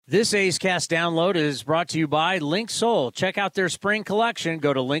This A's Cast download is brought to you by Link Soul. Check out their spring collection.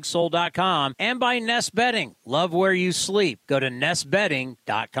 Go to linksoul.com. And by Nest Bedding. Love where you sleep. Go to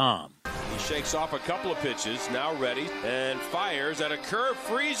nestbedding.com. He shakes off a couple of pitches, now ready, and fires at a curve,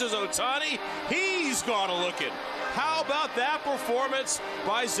 freezes Ohtani. He's gone a looking. How about that performance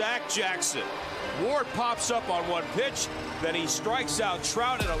by Zach Jackson? Ward pops up on one pitch, then he strikes out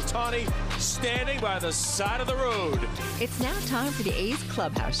Trout and Ohtani standing by the side of the road. It's now time for the A's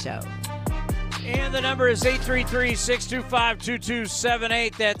Clubhouse Show. And the number is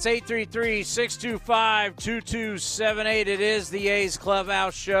 833-625-2278. That's 833-625-2278. It is the A's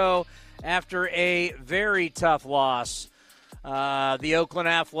Clubhouse Show after a very tough loss. The Oakland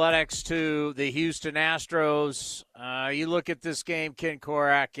Athletics to the Houston Astros. You look at this game, Ken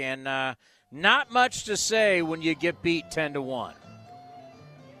Korak, and not much to say when you get beat 10-1.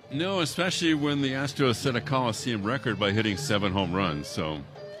 No, especially when the Astros set a Coliseum record by hitting 7 home runs. So,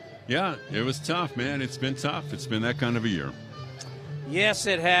 yeah, it was tough, man. It's been tough. It's been that kind of a year. Yes,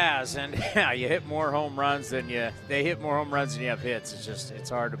 it has. And yeah, you hit more home runs than they hit more home runs than you have hits. It's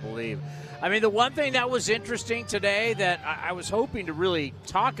hard to believe. I mean, the one thing that was interesting today that I was hoping to really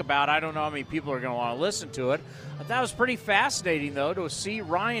talk about, I don't know how many people are going to want to listen to it. I thought it was pretty fascinating, though, to see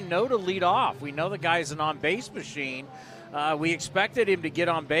Ryan Noda lead off. We know the guy's an on-base machine. We expected him to get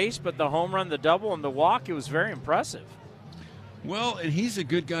on base, but the home run, the double, and the walk, it was very impressive. Well, and he's a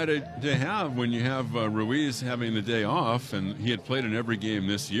good guy to have when you have Ruiz having the day off, and he had played in every game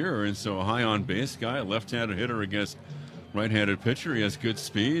this year, and so a high on-base guy, a left-handed hitter against right-handed pitcher. He has good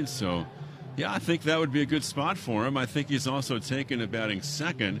speed, so, yeah, I think that would be a good spot for him. I think he's also taken to batting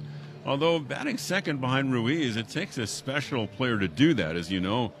second, although batting second behind Ruiz, it takes a special player to do that, as you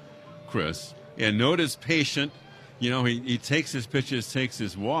know, Chris. And Noda's patient. You know, he takes his pitches, takes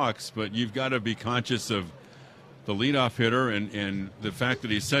his walks, but you've got to be conscious of the leadoff hitter and the fact that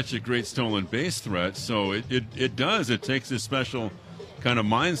he's such a great stolen base threat. So it does. It takes a special kind of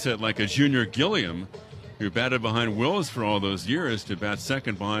mindset like a Junior Gilliam, who batted behind Wills for all those years, to bat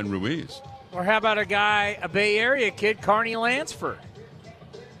second behind Ruiz. Or how about a Bay Area kid, Carney Lansford?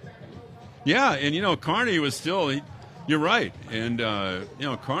 Yeah, and, you know, Carney was still you're right. And, you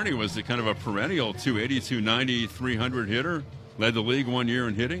know, Carney was a kind of a perennial 280, 290, 300 hitter. Led the league one year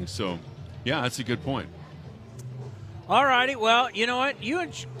in hitting. So, yeah, that's a good point. All righty. Well, you know what? You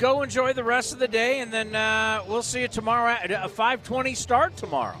go enjoy the rest of the day, and then we'll see you tomorrow at a 5:20 start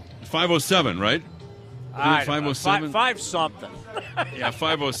tomorrow. 5:07, right? 5:07? 5 something. Yeah,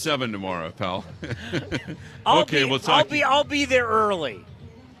 5:07 tomorrow, pal. We'll talk. I'll be there early.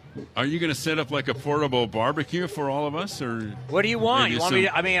 Are you going to set up like a portable barbecue for all of us, or what do you want? You want me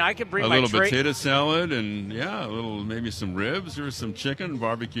to, I mean, I could bring a my little potato salad and maybe some ribs or some chicken,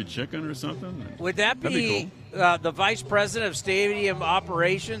 barbecue chicken or something. Would that be cool? The vice president of stadium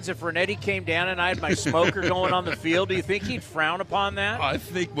operations? If Renetti came down and I had my smoker going on the field, do you think he'd frown upon that? I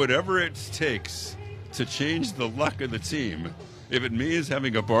think whatever it takes to change the luck of the team, if it means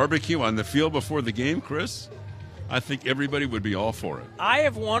having a barbecue on the field before the game, Chris, I think everybody would be all for it. I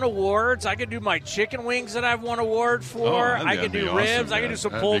have won awards. I could do my chicken wings that I've won award for. I could do ribs. Awesome, I could do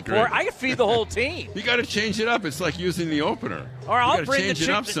some pulled pork. I could feed the whole team. You got to change it up. It's like using the opener. Or I'll bring the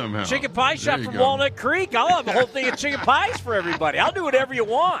chicken pie shop from Walnut Creek. I'll have a whole thing of chicken pies for everybody. I'll do whatever you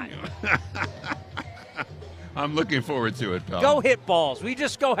want. I'm looking forward to it, pal. Go hit balls. We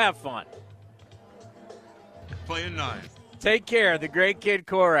just go have fun. Playing 9. Take care. The great Kid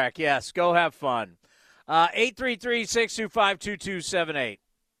Korak. Yes, go have fun. 833-625-2278.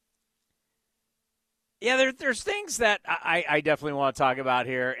 Yeah, there's things that I definitely want to talk about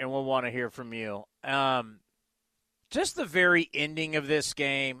here, and we'll want to hear from you. Just the very ending of this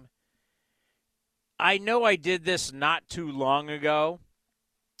game. I know I did this not too long ago,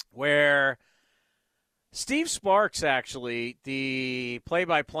 where Steve Sparks, actually, the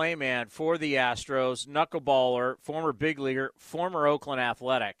play-by-play man for the Astros, knuckleballer, former big leaguer, former Oakland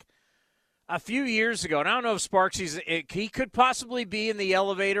Athletic, a few years ago, and I don't know if Sparks, he could possibly be in the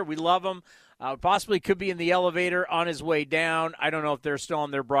elevator. We love him. Possibly could be in the elevator on his way down. I don't know if they're still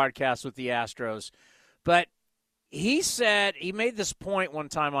on their broadcast with the Astros. But he said, he made this point one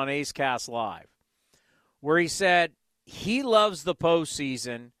time on A's Cast Live, where he said he loves the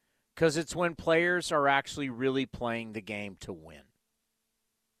postseason because it's when players are actually really playing the game to win.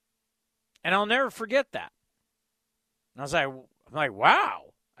 And I'll never forget that. And I was like, wow.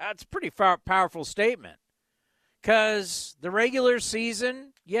 That's a pretty powerful statement, because the regular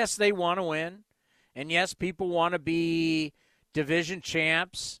season, yes, they want to win, and yes, people want to be division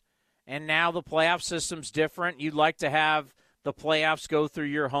champs, and now the playoff system's different. You'd like to have the playoffs go through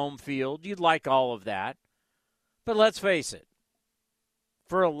your home field. You'd like all of that. But let's face it,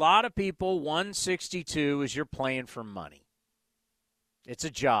 For a lot of people, 162 is you're playing for money. It's a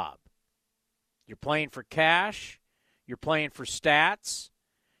job. You're playing for cash. You're playing for stats.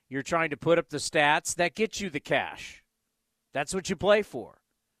 You're trying to put up the stats that get you the cash. That's what you play for.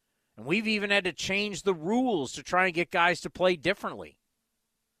 And we've even had to change the rules to try and get guys to play differently,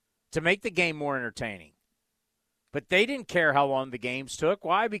 to make the game more entertaining. But they didn't care how long the games took.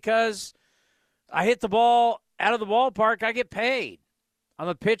 Why? Because I hit the ball out of the ballpark, I get paid. I'm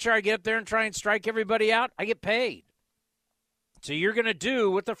a pitcher, I get up there and try and strike everybody out, I get paid. So you're going to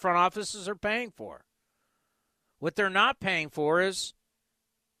do what the front offices are paying for. What they're not paying for is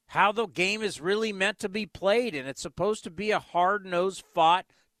how the game is really meant to be played, and it's supposed to be a hard-nosed, fought,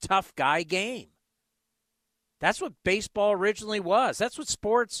 tough guy game. That's what baseball originally was. That's what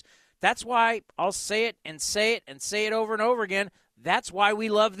sports, that's why I'll say it and say it and say it over and over again. That's why we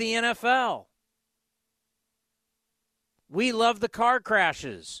love the NFL. We love the car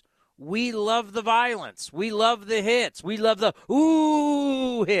crashes. We love the violence. We love the hits. We love the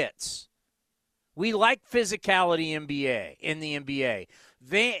ooh hits. We like physicality in the NBA.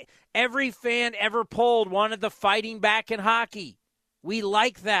 Every fan ever polled wanted the fighting back in hockey. We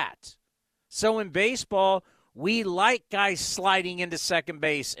like that. So in baseball, we like guys sliding into second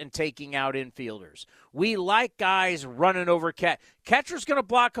base and taking out infielders. We like guys running over catcher's going to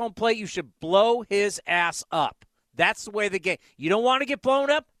block home plate. You should blow his ass up. That's the way the game. You don't want to get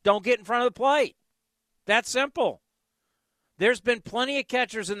blown up? Don't get in front of the plate. That's simple. There's been plenty of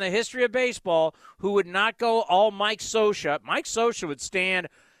catchers in the history of baseball who would not go all Mike Scioscia. Mike Scioscia would stand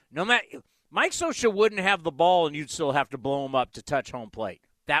no matter. Mike Scioscia wouldn't have the ball, and you'd still have to blow him up to touch home plate.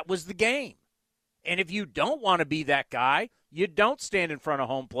 That was the game. And if you don't want to be that guy, you don't stand in front of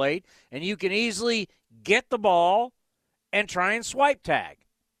home plate, and you can easily get the ball and try and swipe tag.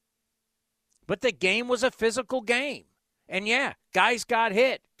 But the game was a physical game. And, yeah, guys got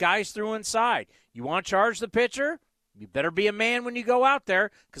hit. Guys threw inside. You want to charge the pitcher? You better be a man when you go out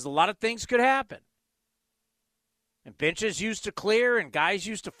there because a lot of things could happen. And benches used to clear and guys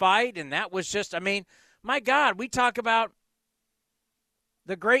used to fight, and that was just, I mean, my God, we talk about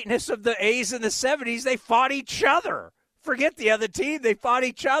the greatness of the A's in the 70s. They fought each other. Forget the other team. They fought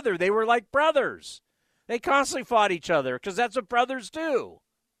each other. They were like brothers. They constantly fought each other because that's what brothers do.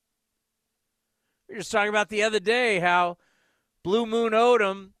 We were just talking about the other day how Blue Moon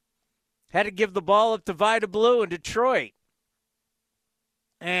Odom had to give the ball up to Vida Blue in Detroit.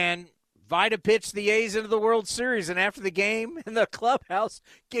 And Vida pitched the A's into the World Series, and after the game in the clubhouse,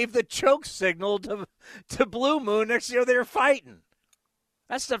 gave the choke signal to Blue Moon. Next year they were fighting.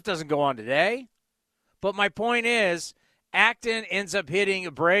 That stuff doesn't go on today. But my point is, Acton ends up hitting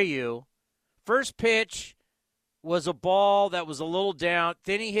Abreu. First pitch was a ball that was a little down.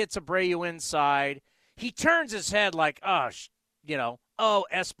 Then he hits Abreu inside. He turns his head like,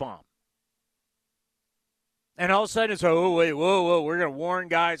 S-bomb. And all of a sudden it's, oh, wait, whoa, we're going to warn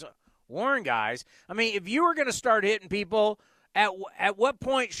guys. Warn guys? I mean, if you were going to start hitting people, at what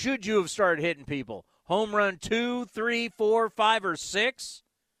point should you have started hitting people? Home run 2, 3, 4, 5, or 6?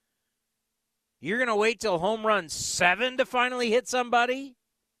 You're going to wait till home run 7 to finally hit somebody?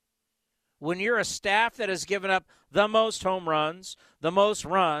 When you're a staff that has given up the most home runs, the most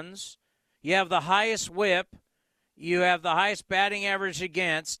runs, you have the highest whip, you have the highest batting average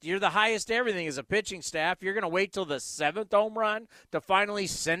against, you're the highest everything as a pitching staff, you're going to wait till the 7th home run to finally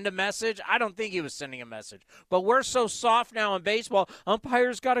send a message? I don't think he was sending a message. But we're so soft now in baseball,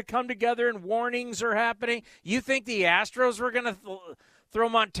 umpires got to come together and warnings are happening. You think the Astros were going to throw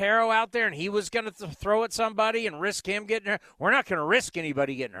Montero out there and he was going to throw at somebody and risk him getting hurt? We're not going to risk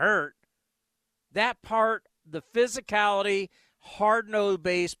anybody getting hurt. That part, the physicality, hard-nosed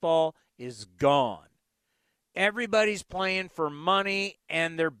baseball is gone. Everybody's playing for money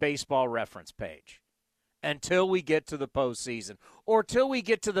and their baseball reference page until we get to the postseason or till we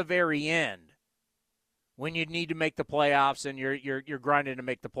get to the very end when you need to make the playoffs and you're grinding to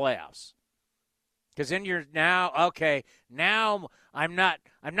make the playoffs. Because then you're now I'm not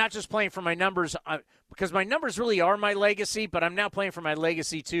just playing for my numbers because my numbers really are my legacy, but I'm now playing for my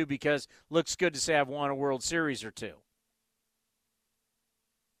legacy too because it looks good to say I've won a World Series or two.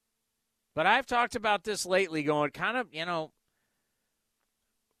 But I've talked about this lately going kind of,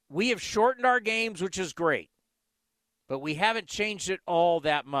 we have shortened our games, which is great, but we haven't changed it all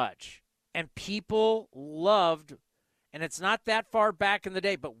that much. And people loved, and it's not that far back in the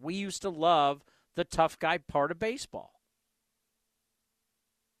day, but we used to love the tough guy part of baseball.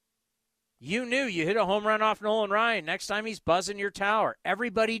 You knew you hit a home run off Nolan Ryan. Next time he's buzzing your tower.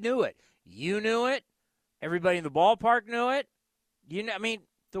 Everybody knew it. You knew it. Everybody in the ballpark knew it.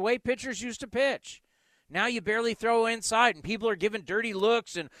 The way pitchers used to pitch. Now you barely throw inside, and people are giving dirty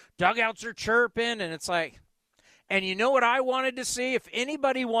looks, and dugouts are chirping, and it's like – and you know what I wanted to see? If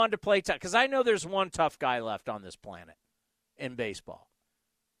anybody wanted to play tough – because I know there's one tough guy left on this planet in baseball,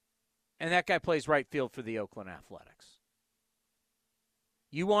 and that guy plays right field for the Oakland Athletics.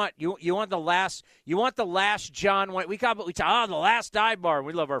 You want the last John Wayne. We talk the last dive bar.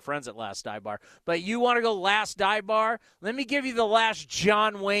 We love our friends at Last Dive Bar. But you want to go last dive bar? Let me give you the last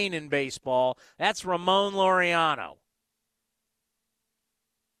John Wayne in baseball. That's Ramon Laureano.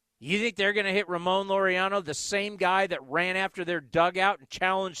 You think they're going to hit Ramon Laureano, the same guy that ran after their dugout and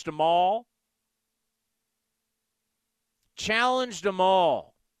challenged them all? Challenged them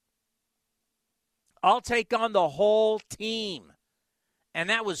all. I'll take on the whole team. And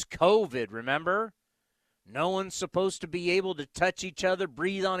that was COVID, remember? No one's supposed to be able to touch each other,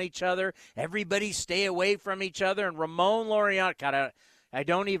 breathe on each other. Everybody stay away from each other. And Ramon Laureano, God, I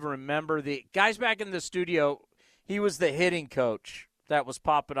don't even remember the guys back in the studio. He was the hitting coach that was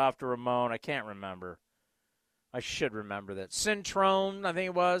popping off to Ramon. I can't remember. I should remember that. Cintrone, I think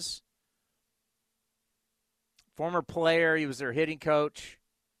it was. Former player. He was their hitting coach.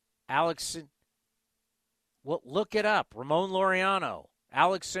 Alex, well, look it up. Ramon Laureano.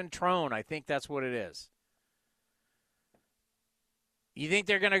 Alex Cintrone, I think that's what it is. You think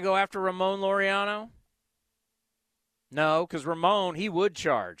they're going to go after Ramon Laureano? No, because Ramon, he would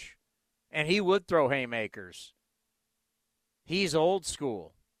charge. And he would throw haymakers. He's old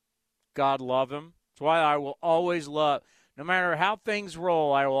school. God love him. That's why I will always love, no matter how things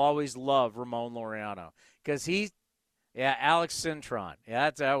roll, I will always love Ramon Laureano. Because Alex Cintron.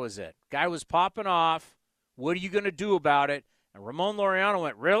 Yeah, that was it. Guy was popping off. What are you going to do about it? And Ramon Laureano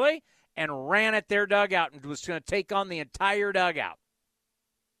went, really? And ran at their dugout and was going to take on the entire dugout.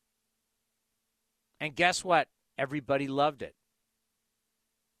 And guess what? Everybody loved it.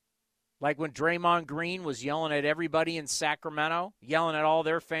 Like when Draymond Green was yelling at everybody in Sacramento, yelling at all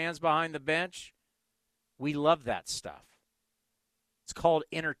their fans behind the bench. We love that stuff. It's called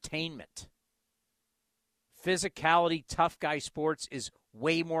entertainment. Physicality, tough guy sports is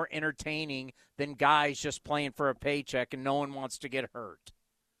way more entertaining than guys just playing for a paycheck and no one wants to get hurt.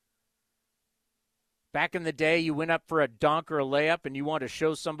 Back in the day, you went up for a dunk or a layup and you want to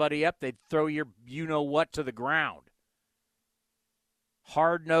show somebody up, they'd throw your you-know-what to the ground.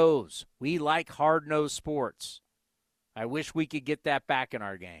 Hard nose. We like hard-nosed sports. I wish we could get that back in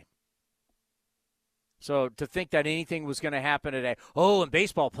our game. So to think that anything was going to happen today, and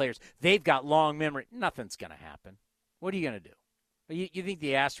baseball players, they've got long memory. Nothing's going to happen. What are you going to do? You think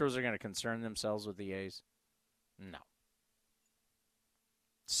the Astros are going to concern themselves with the A's? No.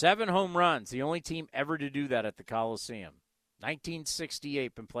 7 home runs, the only team ever to do that at the Coliseum.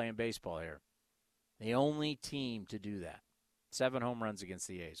 1968, been playing baseball here. The only team to do that. 7 home runs against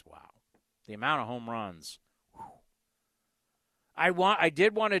the A's. Wow. The amount of home runs. Whew. I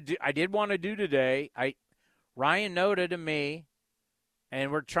did want to do today. Ryan Noda to me,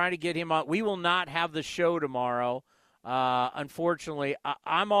 and we're trying to get him on. We will not have the show tomorrow. Unfortunately,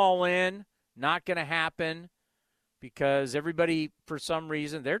 I'm all in. Not going to happen because everybody, for some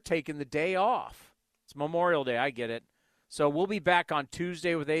reason, they're taking the day off. It's Memorial Day. I get it. So we'll be back on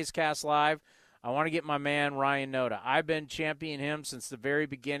Tuesday with A's Cast Live. I want to get my man Ryan Noda. I've been championing him since the very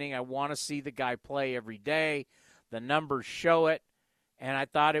beginning. I want to see the guy play every day. The numbers show it. And I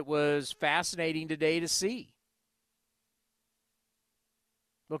thought it was fascinating today to see.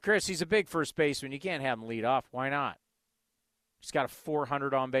 Well, Chris, he's a big first baseman. You can't have him lead off. Why not? He's got a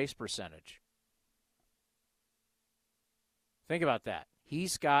 400 on-base percentage. Think about that.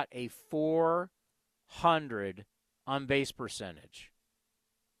 He's got a 400 on-base percentage.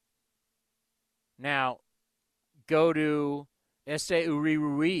 Now, go to Este Uri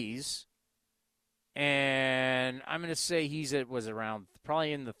Ruiz, and I'm going to say was around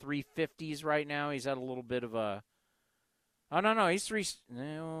probably in the 350s right now. He's had a little bit of a – oh, no, he's three –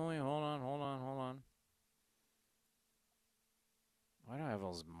 no, wait, hold on. Why do I have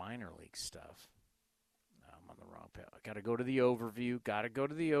all this minor league stuff? No, I'm on the wrong page. I got to go to the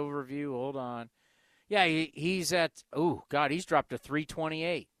overview. Hold on. Yeah, he's at – oh, God, he's dropped to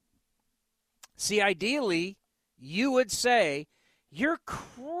 328. See, ideally, you would say you're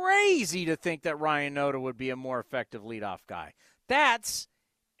crazy to think that Ryan Noda would be a more effective leadoff guy. That's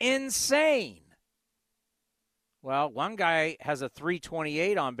insane. Well, one guy has a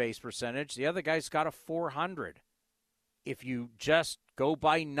 328 on-base percentage. The other guy's got a 400. If you just go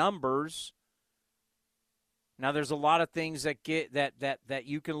by numbers, now there's a lot of things that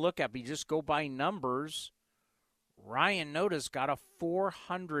you can look at, but you just go by numbers. Ryan Noda's got a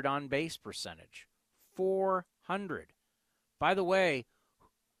 400 on-base percentage. 400. By the way,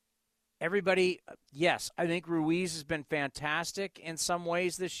 everybody, yes, I think Ruiz has been fantastic in some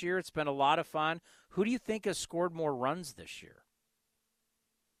ways this year. It's been a lot of fun. Who do you think has scored more runs this year?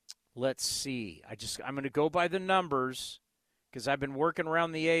 Let's see. I'm going to go by the numbers because I've been working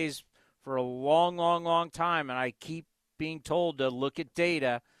around the A's for a long, long, long time, and I keep being told to look at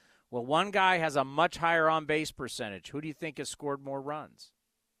data. Well, one guy has a much higher on-base percentage. Who do you think has scored more runs?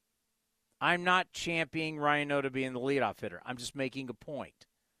 I'm not championing Ryan Noda being the leadoff hitter. I'm just making a point.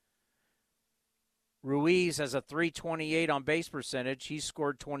 Ruiz has a .328 on-base percentage. He's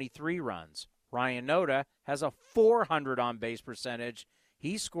scored 23 runs. Ryan Noda has a .400 on-base percentage.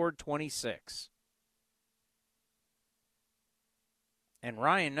 He scored 26. And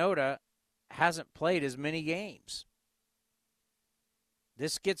Ryan Noda hasn't played as many games.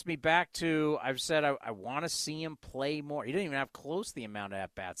 This gets me back to, I've said I want to see him play more. He didn't even have close the amount of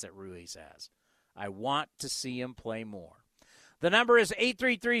at-bats that Ruiz has. I want to see him play more. The number is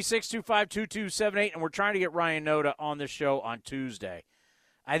 833-625-2278, and we're trying to get Ryan Noda on the show on Tuesday.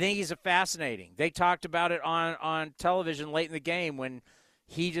 I think he's fascinating. They talked about it on television late in the game when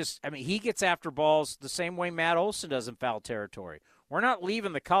he gets after balls the same way Matt Olson does in foul territory. We're not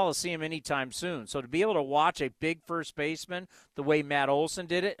leaving the Coliseum anytime soon. So to be able to watch a big first baseman the way Matt Olson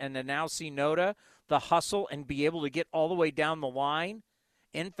did it and to now see Noda, the hustle, and be able to get all the way down the line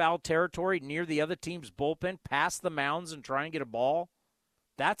in foul territory near the other team's bullpen, past the mounds and try and get a ball,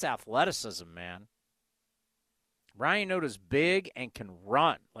 that's athleticism, man. Ryan Noda's big and can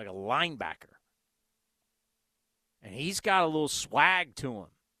run like a linebacker. And he's got a little swag to him.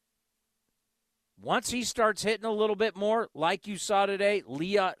 Once he starts hitting a little bit more, like you saw today,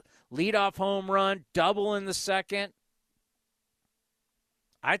 leadoff home run, double in the second.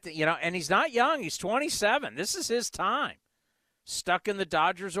 And he's not young. He's 27. This is his time. Stuck in the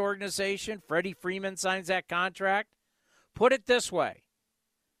Dodgers organization. Freddie Freeman signs that contract. Put it this way.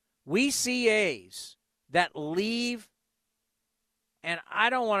 We see A's that leave, and I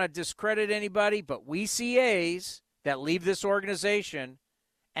don't want to discredit anybody, but we see A's that leave this organization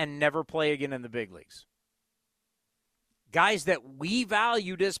and never play again in the big leagues. Guys that we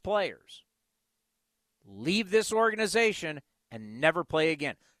valued as players leave this organization and never play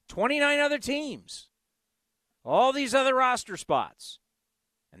again. 29 other teams, all these other roster spots,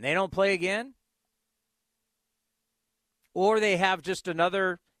 and they don't play again? Or they have just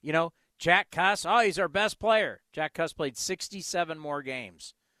another, Jack Cuss, he's our best player. Jack Cuss played 67 more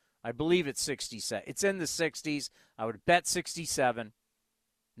games. I believe it's 67. It's in the 60s. I would bet 67.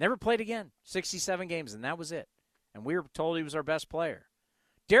 Never played again. 67 games, and that was it. And we were told he was our best player.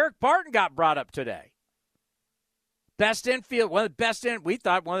 Derek Barton got brought up today. Best infield, one of the best we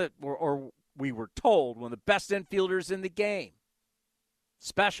thought we were told one of the best infielders in the game.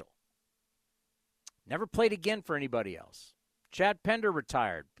 Special. Never played again for anybody else. Chad Pender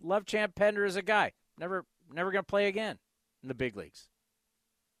retired. Love Chad Pender as a guy. Never going to play again in the big leagues.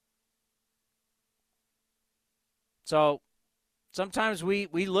 So sometimes we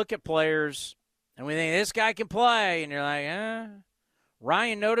look at players and we think this guy can play, and you're like,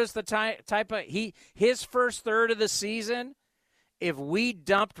 Ryan Noda's the type of his first third of the season. If we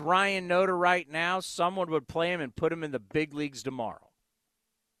dumped Ryan Noda right now, someone would play him and put him in the big leagues tomorrow.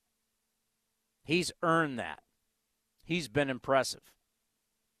 He's earned that. He's been impressive.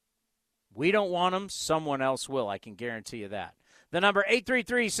 We don't want him. Someone else will. I can guarantee you that. The number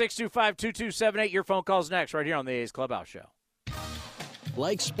 833-625-2278. Your phone call's next right here on the A's Clubhouse Show.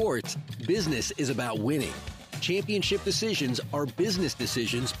 Like sports, business is about winning. Championship decisions are business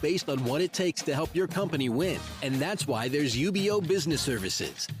decisions based on what it takes to help your company win. And that's why there's UBO Business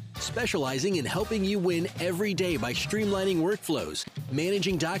Services, specializing in helping you win every day by streamlining workflows,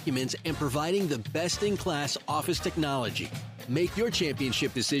 managing documents, and providing the best-in-class office technology. Make your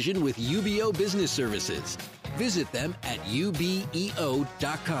championship decision with UBO Business Services. Visit them at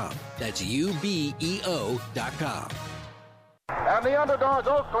ubeo.com. That's ubeo.com. And the underdog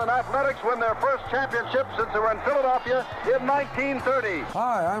Oakland Athletics win their first championship since they were in Philadelphia in 1930.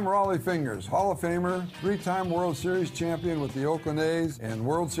 Hi, I'm Raleigh Fingers, Hall of Famer, three-time World Series champion with the Oakland A's, and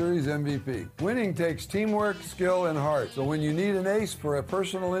World Series MVP. Winning takes teamwork, skill, and heart. So when you need an ace for a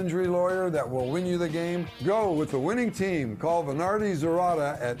personal injury lawyer that will win you the game, go with the winning team. Call Venardi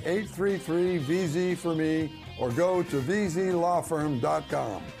Zerata at 833-VZ-FOR-ME or go to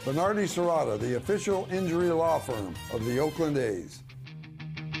vzlawfirm.com. Venardi Zerata, the official injury law firm of the Oakland A's.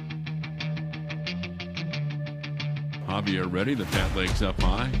 Javier ready, the bat legs up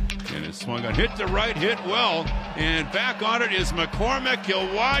high, and it's swung on, hit to right, hit well, and back on it is McCormick.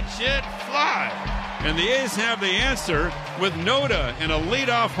 He'll watch it fly. And the A's have the answer with Noda and a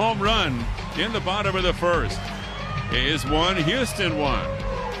leadoff home run in the bottom of the first. A's won, Houston won.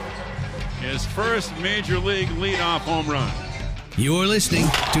 his first Major League leadoff home run. You're listening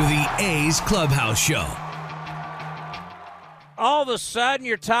to the A's Clubhouse Show. All of a sudden,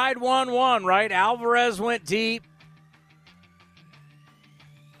 you're tied 1-1, right? Alvarez went deep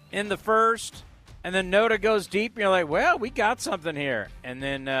in the first, and then Noda goes deep, and you're like, well, we got something here. And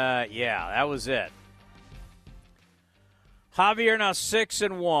then, that was it. Javier now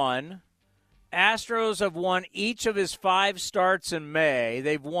 6-1. Astros have won each of his 5 starts in May.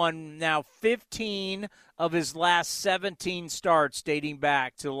 They've won now 15 of his last 17 starts dating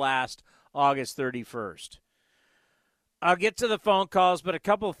back to last August 31st. I'll get to the phone calls, but a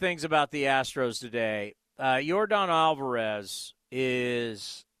couple of things about the Astros today. Yordan Alvarez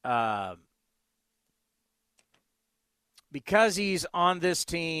is, because he's on this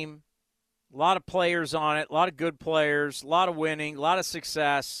team, a lot of players on it, a lot of good players, a lot of winning, a lot of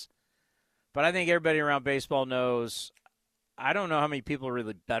success. But I think everybody around baseball knows, I don't know how many people are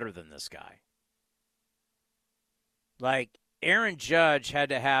really better than this guy. Like, Aaron Judge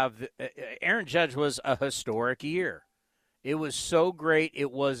was a historic year. It was so great,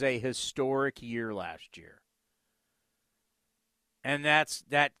 it was a historic year last year. And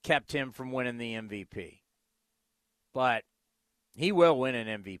that kept him from winning the MVP. But he will win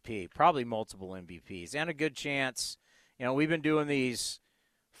an MVP, probably multiple MVPs, and a good chance. You know, we've been doing these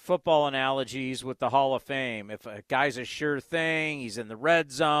football analogies with the Hall of Fame. If a guy's a sure thing, he's in the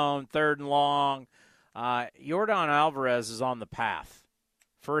red zone, 3rd and long. Yordan Alvarez is on the path.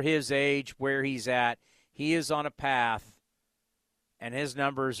 For his age, where he's at, he is on a path, and his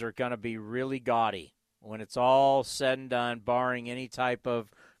numbers are going to be really gaudy when it's all said and done, barring any type of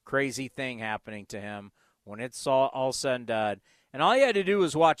crazy thing happening to him. When it's all said and done. And all you had to do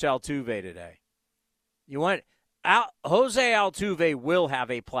was watch Altuve today. Jose Altuve will have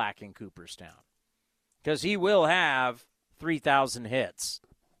a plaque in Cooperstown because he will have 3,000 hits.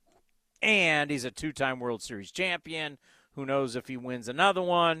 And he's a 2-time World Series champion. Who knows if he wins another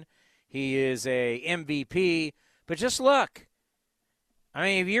one. He is a MVP. But just look. I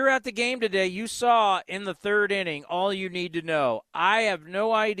mean, if you're at the game today, you saw in the 3rd inning all you need to know. I have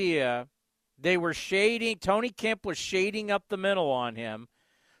no idea. They were shading. Tony Kemp was shading up the middle on him.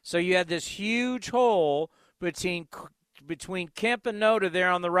 So you had this huge hole between Kemp and Noda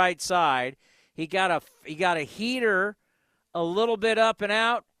there on the right side. He got a heater a little bit up and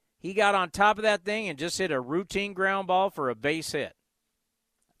out. He got on top of that thing and just hit a routine ground ball for a base hit.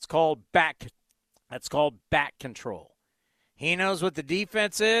 That's called back control. He knows what the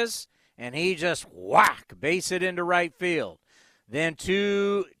defense is, and he just base hit into right field. Then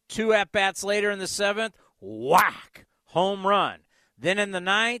two at-bats later in the 7th, home run. Then in the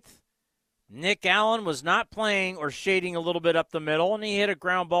 9th, Nick Allen was not playing or shading a little bit up the middle, and he hit a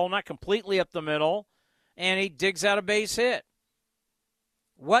ground ball not completely up the middle, and he digs out a base hit.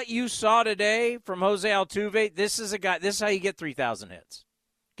 What you saw today from Jose Altuve, this is how you get 3,000 hits,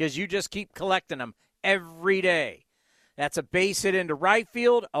 because you just keep collecting them every day. That's a base hit into right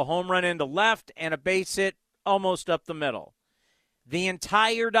field, a home run into left, and a base hit almost up the middle. The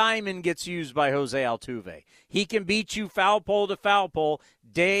entire diamond gets used by Jose Altuve. He can beat you foul pole to foul pole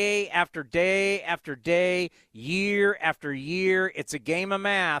day after day after day, year after year. It's a game of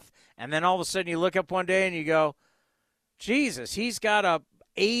math. And then all of a sudden you look up one day and you go, Jesus, he's got a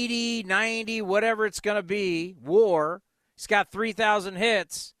 80, 90, whatever it's going to be, WAR. He's got 3,000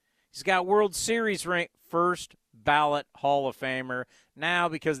 hits. He's got World Series rank, first ballot Hall of Famer. Now,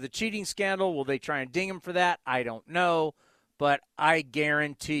 because of the cheating scandal, will they try and ding him for that? I don't know. But I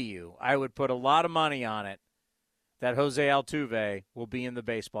guarantee you, I would put a lot of money on it that Jose Altuve will be in the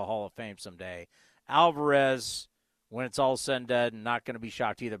Baseball Hall of Fame someday. Alvarez, when it's all said and done, not going to be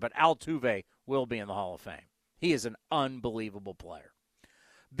shocked either. But Altuve will be in the Hall of Fame. He is an unbelievable player.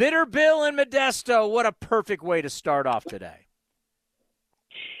 Bitter Bill in Modesto, what a perfect way to start off today.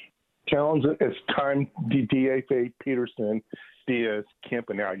 Challenge, it's time DFA Peterson, Diaz, Kemp,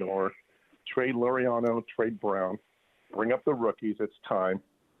 and Aguilar. Trade Laureano, trade Brown. Bring up the rookies. It's time.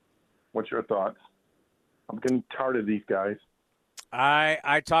 What's your thoughts? I'm getting tired of these guys.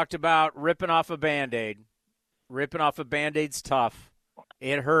 I talked about ripping off a Band-Aid. Ripping off a Band-Aid's tough.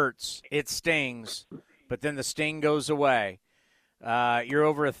 It hurts. It stings. But then the sting goes away. You're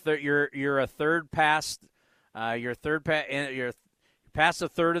over a third. You're a third past. You're past a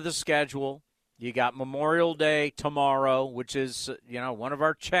third of the schedule. You got Memorial Day tomorrow, which is one of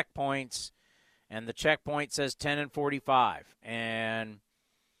our checkpoints. And the checkpoint says 10-45, and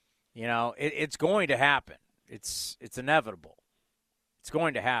it's going to happen. It's inevitable. It's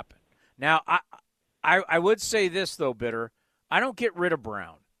going to happen. Now, I would say this though, Bitter. I don't get rid of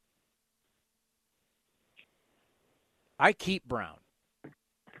Brown. I keep Brown.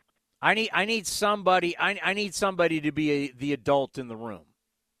 I need somebody. I need somebody to be the adult in the room.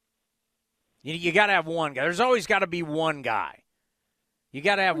 You got to have one guy. There's always got to be one guy. You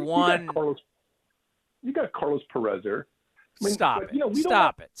got to have one. You got Carlos Perez there. Stop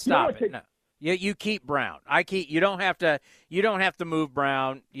it! Stop it! No. You keep Brown. You don't have to move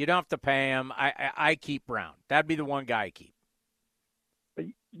Brown. You don't have to pay him. I keep Brown. That'd be the one guy I keep.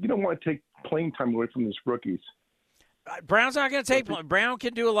 You don't want to take playing time away from these rookies. Brown's not going to take. Brown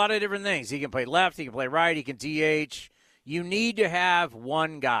can do a lot of different things. He can play left. He can play right. He can DH. You need to have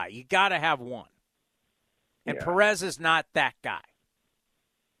one guy. You got to have one. And Perez is not that guy.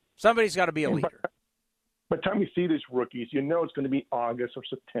 Somebody's got to be a leader. By the time you see these rookies, you know it's going to be August or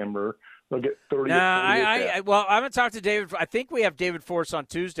September. They'll get 30. Well, I'm going to talk to David. I think we have David Force on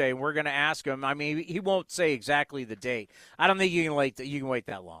Tuesday, and we're going to ask him. I mean, he won't say exactly the date. I don't think you can wait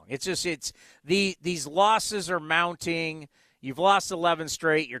that long. These losses are mounting. You've lost 11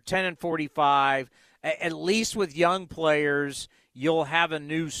 straight. You're 10-45. At least with young players, you'll have a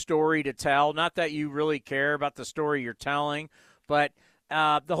new story to tell. Not that you really care about the story you're telling, but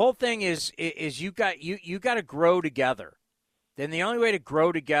the whole thing is you got to grow together. Then the only way to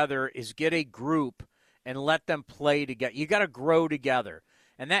grow together is get a group and let them play together. You got to grow together.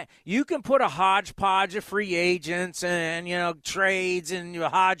 And that you can put a hodgepodge of free agents and trades and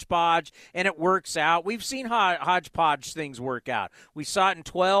hodgepodge, and it works out. We've seen hodgepodge things work out. We saw it in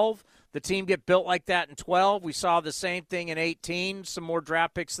 12. The team get built like that in 12. We saw the same thing in 18. Some more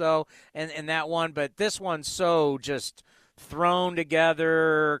draft picks, though, and that one. But this one's so just thrown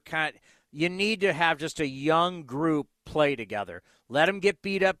together. You need to have just a young group play together. Let them get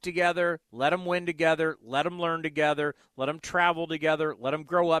beat up together. Let them win together. Let them learn together. Let them travel together. Let them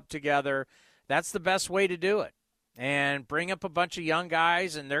grow up together. That's the best way to do it. And bring up a bunch of young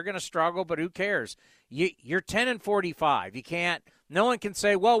guys, and they're going to struggle, but who cares? You're 10-45. You can't. No one can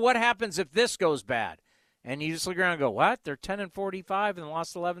say, well, what happens if this goes bad? And you just look around and go, what? They're 10-45 and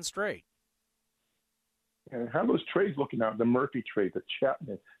lost 11 straight. And how are those trades looking out? The Murphy trade, the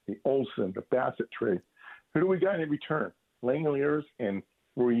Chapman, the Olsen, the Bassett trade. Who do we got in return? Langeliers and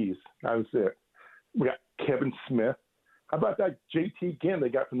Ruiz. That was it. We got Kevin Smith. How about that JT Ginn they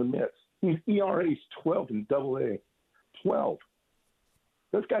got from the Mets? His ERA is 12 in AA. 12.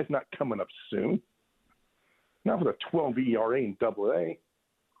 This guy's not coming up soon. Not with a 12 ERA in AA.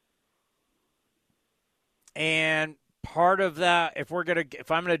 And part of that, if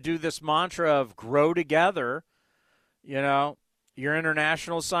I'm gonna do this mantra of grow together, your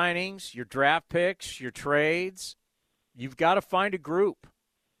international signings, your draft picks, your trades, you've got to find a group.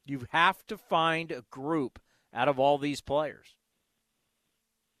 You have to find a group out of all these players.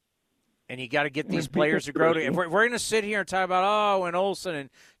 And you got to get these players to grow. If we're going to sit here and talk about, and Olsen and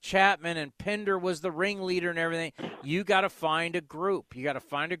Chapman and Pinder was the ringleader and everything, you got to find a group. You got to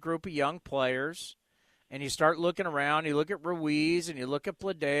find a group of young players, and you start looking around. You look at Ruiz, and you look at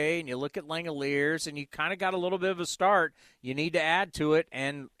Plade, and you look at Langeliers, and you kind of got a little bit of a start. You need to add to it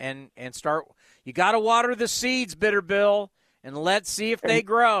and start. You got to water the seeds, Bitter Bill, and let's see if they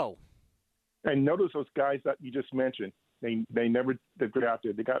grow. And notice those guys that you just mentioned. They never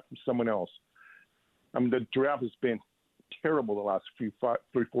drafted. They got from someone else. I mean, the draft has been terrible the last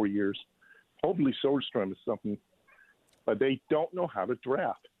 3-4 years. Hopefully Soderstrom is something. But they don't know how to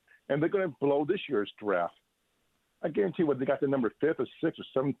draft. And they're going to blow this year's draft. I guarantee they got the number 5th or 6th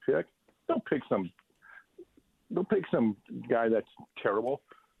or 7th pick. They'll pick some guy that's terrible.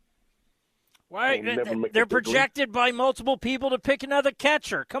 Why? They're projected by multiple people to pick another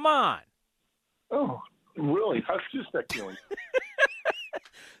catcher. Come on. Oh, really? How's that feeling?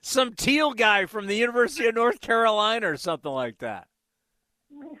 Some teal guy from the University of North Carolina or something like that.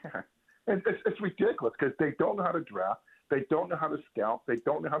 Yeah. It's ridiculous because they don't know how to draft. They don't know how to scout. They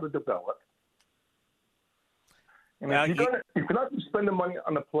don't know how to develop. And if you're not going to spend the money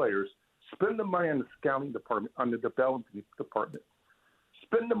on the players, spend the money on the scouting department, on the development department.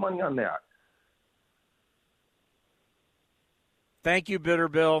 Spend the money on that. Thank you, Bitter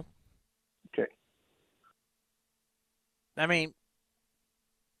Bill. Okay. I mean,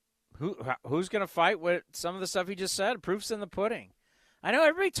 who's going to fight with some of the stuff he just said? Proof's in the pudding. I know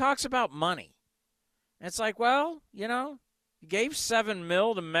everybody talks about money. It's like, well, you gave $7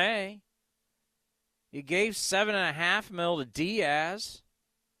 million to May. You gave $7.5 million to Diaz.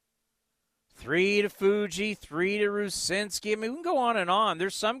 3 to Fuji, 3 to Rucinski. I mean, we can go on and on.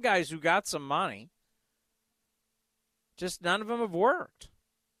 There's some guys who got some money. Just none of them have worked.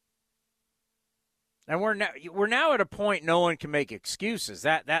 And we're now at a point no one can make excuses.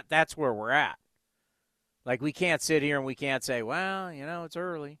 That's where we're at. Like, we can't sit here and we can't say, well, it's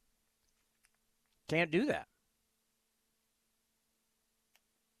early. Can't do that.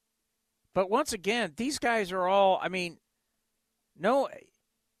 But once again, these guys are all, I mean, no,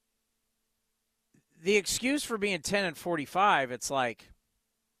 the excuse for being 10-45, it's like,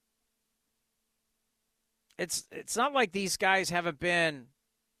 it's not like these guys haven't been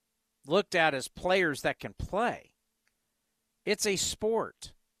looked at as players that can play. It's a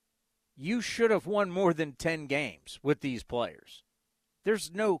sport. You should have won more than 10 games with these players.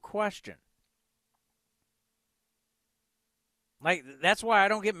 There's no question. Like, that's why I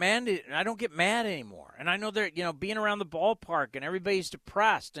don't get mad anymore. And I know they're, being around the ballpark and everybody's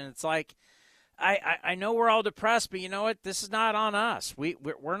depressed, and it's like, I know we're all depressed, but you know what? This is not on us.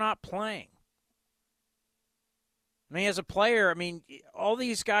 We're not playing. I mean, as a player, all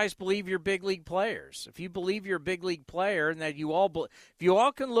these guys believe you're big league players. If you believe you're a big league player and that if you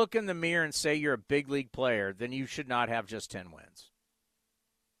all can look in the mirror and say you're a big league player, then you should not have just 10 wins.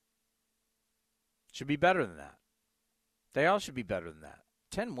 Should be better than that. They all should be better than that.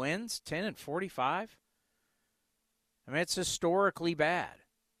 10 wins, 10-45. It's historically bad.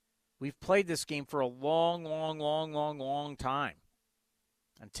 We've played this game for a long, long, long, long, long time.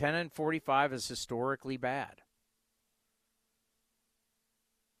 And 10-45 is historically bad.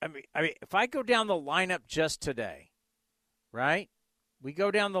 If I go down the lineup just today, right? We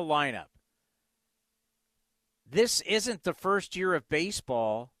go down the lineup. This isn't the first year of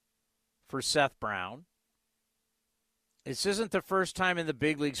baseball for Seth Brown. This isn't the first time in the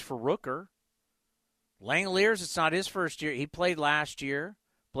big leagues for Rooker. Langoliers, it's not his first year. He played last year.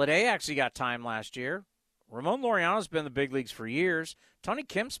 Blade actually got time last year. Ramon Laureano's been in the big leagues for years. Tony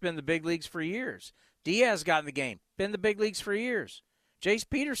Kemp's been in the big leagues for years. Diaz got in the game, been in the big leagues for years. Jace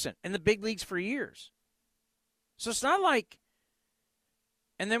Peterson in the big leagues for years. So it's not like,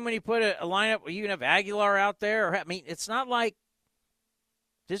 and then when you put a lineup where you can have Aguilar out there, it's not like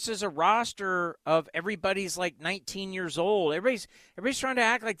this is a roster of everybody's like 19 years old. Everybody's trying to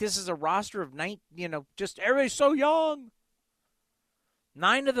act like this is a roster of just everybody's so young.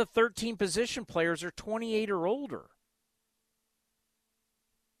 9 of the 13 position players are 28 or older.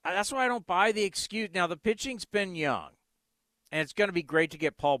 That's why I don't buy the excuse. Now, the pitching's been young, and it's going to be great to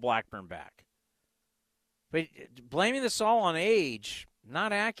get Paul Blackburn back. But blaming this all on age,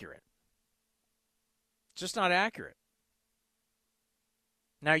 not accurate. Just not accurate.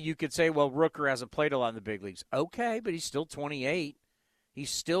 Now, you could say, well, Rooker hasn't played a lot in the big leagues. Okay, but he's still 28. He's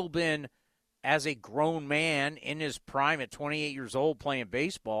still been, as a grown man, in his prime at 28 years old playing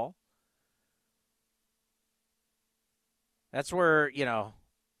baseball. That's where, I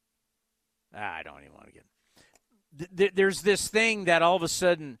don't even want to get. There's this thing that all of a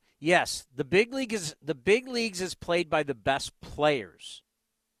sudden, yes, the big leagues is played by the best players,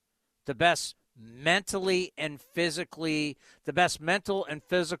 the best mentally and physically, the best mental and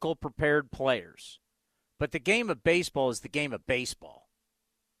physical prepared players. But the game of baseball is the game of baseball.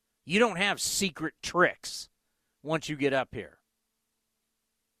 You don't have secret tricks once you get up here.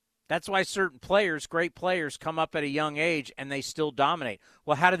 That's why certain players, great players, come up at a young age and they still dominate.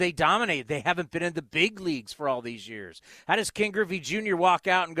 Well, how do they dominate? They haven't been in the big leagues for all these years. How does Ken Griffey Jr. walk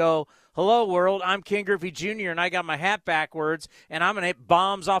out and go, hello, world, I'm Ken Griffey Jr., and I got my hat backwards, and I'm going to hit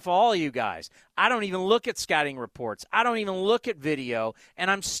bombs off of all of you guys. I don't even look at scouting reports. I don't even look at video, and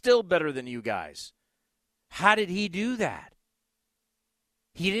I'm still better than you guys. How did he do that?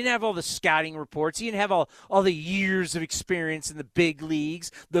 He didn't have all the scouting reports. He didn't have all the years of experience in the big leagues.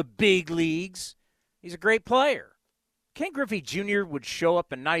 The big leagues. He's a great player. Ken Griffey Jr. would show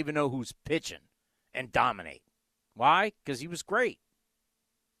up and not even know who's pitching and dominate. Why? Because he was great.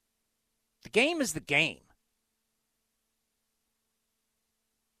 The game is the game.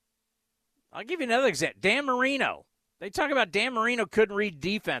 I'll give you another example. Dan Marino. They talk about Dan Marino couldn't read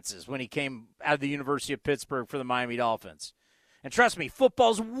defenses when he came out of the University of Pittsburgh for the Miami Dolphins. And trust me,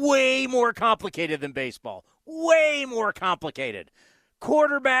 football's way more complicated than baseball. Way more complicated.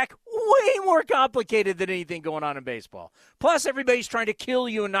 Quarterback, way more complicated than anything going on in baseball. Plus, everybody's trying to kill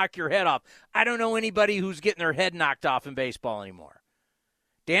you and knock your head off. I don't know anybody who's getting their head knocked off in baseball anymore.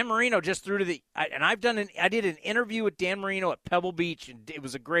 Dan Marino just threw to I did an interview with Dan Marino at Pebble Beach, and it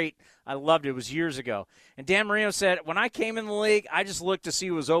was I loved it. It was years ago. And Dan Marino said, when I came in the league, I just looked to see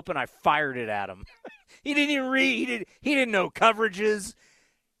who was open. I fired it at him. He didn't even read. He didn't know coverages.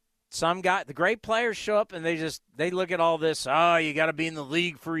 The great players show up and they look at all this. Oh, you got to be in the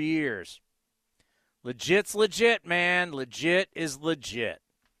league for years. Legit's legit, man. Legit is legit.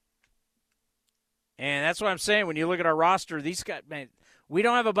 And that's what I'm saying. When you look at our roster, these guys, man, we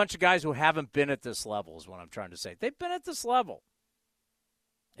don't have a bunch of guys who haven't been at this level is what I'm trying to say. They've been at this level.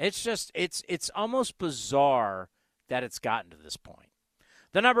 It's just, it's almost bizarre that it's gotten to this point.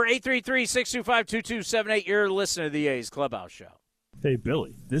 The number 833-625-2278. You're listening to the A's Clubhouse Show. Hey,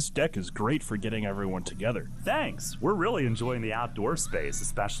 Billy, this deck is great for getting everyone together. Thanks. We're really enjoying the outdoor space,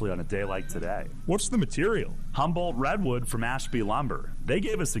 especially on a day like today. What's the material? Humboldt Redwood from Ashby Lumber. They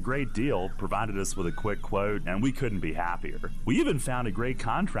gave us a great deal, provided us with a quick quote, and we couldn't be happier. We even found a great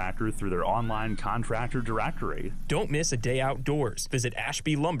contractor through their online contractor directory. Don't miss a day outdoors. Visit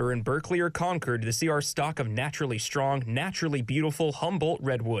Ashby Lumber in Berkeley or Concord to see our stock of naturally strong, naturally beautiful Humboldt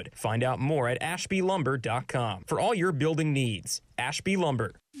Redwood. Find out more at ashbylumber.com for all your building needs. Ashby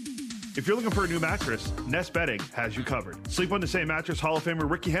Lumber. If you're looking for a new mattress, Nest Bedding has you covered. Sleep on the same mattress Hall of Famer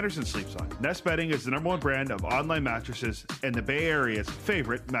Ricky Henderson sleeps on. Nest Bedding is the #1 brand of online mattresses and the Bay Area's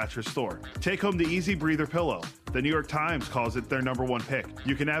favorite mattress store. Take home the Easy Breather pillow. The New York Times calls it their #1 pick.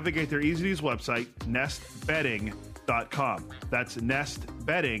 You can navigate their easy-to-use website, nestbedding.com. That's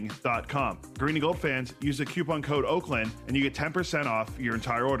nestbedding.com. Green and Gold fans, use the coupon code Oakland and you get 10% off your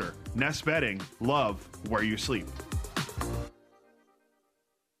entire order. Nest Bedding, love where you sleep.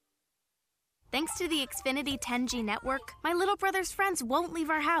 Thanks to the Xfinity 10G network, my little brother's friends won't leave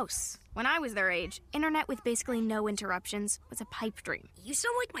our house. When I was their age, internet with basically no interruptions was a pipe dream. You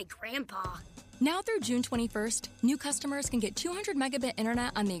sound like my grandpa. Now through June 21st, new customers can get 200 megabit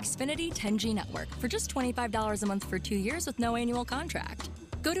internet on the Xfinity 10G network for just $25 a month for 2 years with no annual contract.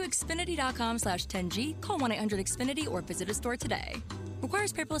 Go to Xfinity.com/10G, call 1-800-XFINITY, or visit a store today.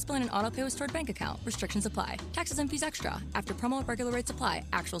 Requires paperless billing and autopay with stored bank account. Restrictions apply. Taxes and fees extra. After promo, regular rates apply.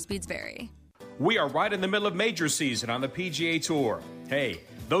 Actual speeds vary. We are right in the middle of major season on the PGA Tour. Hey,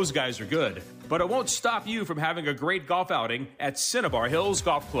 those guys are good, but it won't stop you from having a great golf outing at Cinnabar Hills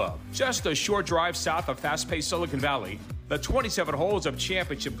Golf Club. Just a short drive south of fast-paced Silicon Valley, the 27 holes of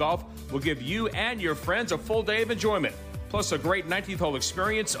championship golf will give you and your friends a full day of enjoyment. Plus, a great 19th hole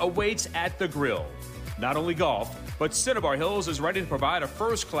experience awaits at the grill. Not only golf, but Cinnabar Hills is ready to provide a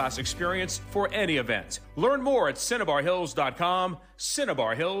first-class experience for any event. Learn more at CinnabarHills.com,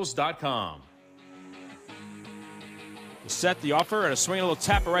 CinnabarHills.com. Set the offer and a swing, a little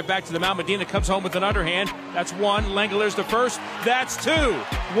tap it right back to the mound. Medina comes home with an underhand. That's one. Langoliers to first. That's two.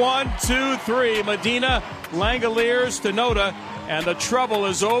 1, 2, 3. Medina, Langoliers to Noda, and the trouble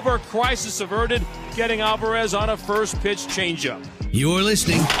is over. Crisis averted. Getting Alvarez on a first pitch changeup. You're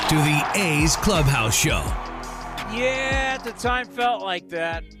listening to the A's Clubhouse Show. Yeah, at the time felt like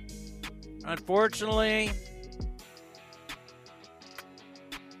that. Unfortunately,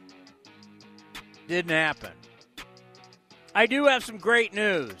 didn't happen. I do have some great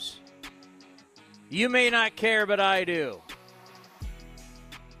news. You may not care, but I do.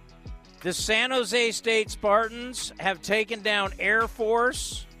 The San Jose State Spartans have taken down Air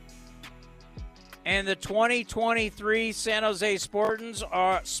Force, and the 2023 San Jose Spartans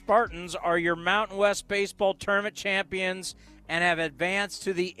are your Mountain West Baseball Tournament champions and have advanced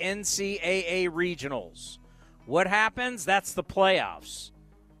to the NCAA Regionals. What happens? That's the playoffs.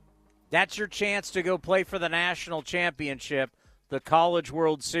 That's your chance to go play for the national championship, the College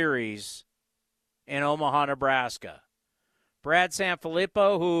World Series in Omaha, Nebraska. Brad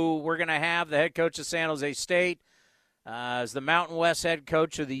Sanfilippo, who we're going to have, the head coach of San Jose State, as the Mountain West head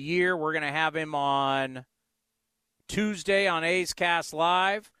coach of the year. We're going to have him on Tuesday on A's Cast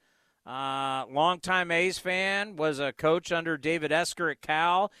Live. Longtime A's fan, was a coach under David Esker at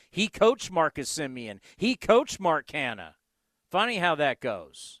Cal. He coached Marcus Semien. He coached Mark Canha. Funny how that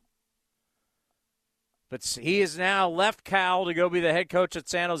goes. But he has now left Cal to go be the head coach at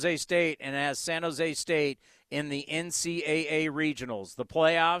San Jose State and has San Jose State in the NCAA Regionals, the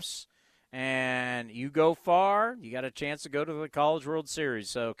playoffs. And you go far, you got a chance to go to the College World Series.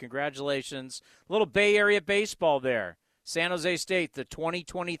 So congratulations. A little Bay Area baseball there. San Jose State, the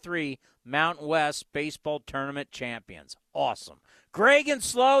 2023 Mountain West Baseball Tournament champions. Awesome. Greg and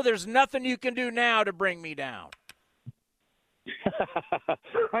Slow, there's nothing you can do now to bring me down.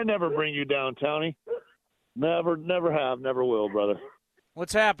 I never bring you down, Tony. Never have, never will, brother.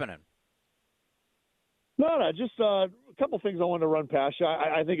 What's happening? No, just a couple things I wanted to run past you.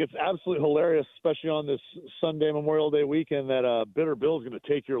 I think it's absolutely hilarious, especially on this Sunday Memorial Day weekend, that Bitter Bill's going to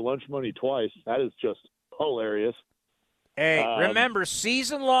take your lunch money twice. That is just hilarious. Hey, remember,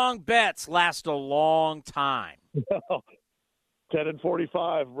 season-long bets last a long time. 10 and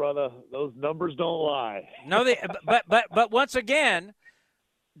 45, brother. Those numbers don't lie. No, but once again,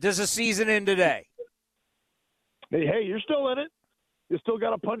 does the season end today? Hey, you're still in it. You still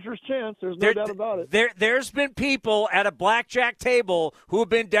got a puncher's chance. There's no doubt about it. There's been people at a blackjack table who have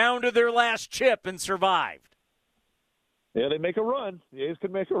been down to their last chip and survived. Yeah, they make a run. The A's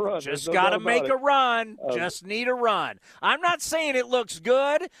can make a run. Just got to make a run. Just need a run. I'm not saying it looks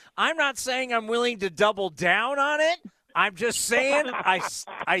good. I'm not saying I'm willing to double down on it. I'm just saying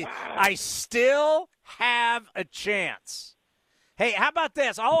I still have a chance. Hey, how about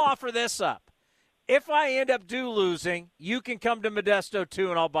this? I'll offer this up. If I end up losing, you can come to Modesto too,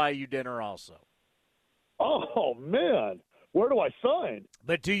 and I'll buy you dinner also. Oh man, where do I sign?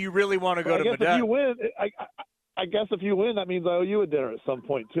 But do you really want to go to Modesto? If you win, I guess if you win, that means I owe you a dinner at some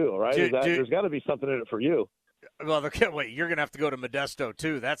point too, right? There's got to be something in it for you. Well, wait, you're going to have to go to Modesto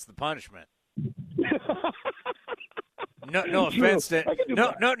too. That's the punishment. No offense to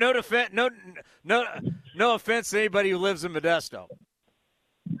no offense to anybody who lives in Modesto.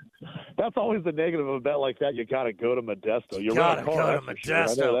 That's always the negative of a bet like that. You got to go to Modesto. You got to go to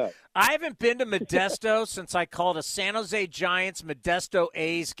Modesto. Sure. I haven't been to Modesto since I called a San Jose Giants Modesto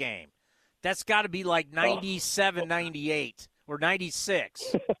A's game. That's got to be like 97, 98, or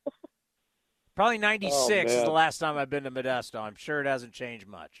 96. Probably 96 is the last time I've been to Modesto. I'm sure it hasn't changed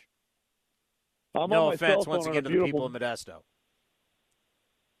much. No offense once again to the people in Modesto.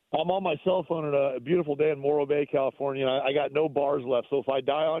 I'm on my cell phone on a beautiful day in Morro Bay, California. I got no bars left, so if I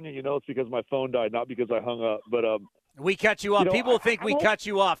die on you, it's because my phone died, not because I hung up. But we cut you off. People think we cut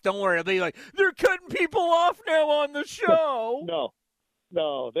you off. Don't worry. They'll be like, they're cutting people off now on the show.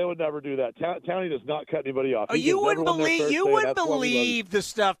 No, they would never do that. Townie does not cut anybody off. You wouldn't believe the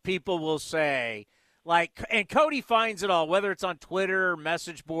stuff people will say. And Cody finds it all, whether it's on Twitter or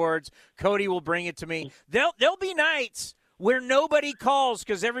message boards. Cody will bring it to me. There'll be nights where nobody calls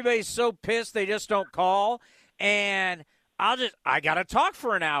because everybody's so pissed they just don't call. And I got to talk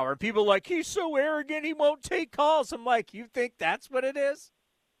for an hour. People are like, he's so arrogant, he won't take calls. I'm like, you think that's what it is?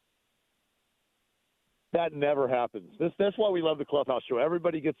 That never happens. That's why we love the Clubhouse show.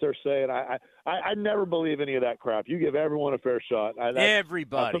 Everybody gets their say, and I never believe any of that crap. You give everyone a fair shot.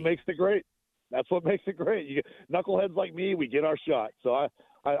 Everybody. That's what makes it great. That's what makes it great. You get knuckleheads like me, we get our shot. So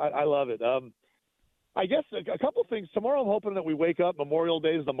I love it. I guess a couple things. Tomorrow I'm hoping that we wake up. Memorial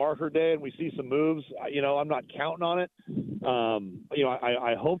Day is the marker day, and we see some moves. I'm not counting on it.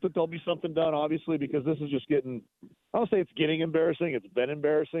 I hope that there'll be something done, obviously, because this is just getting – I don't say it's getting embarrassing. It's been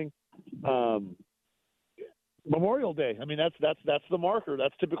embarrassing. Memorial Day. I mean, that's the marker.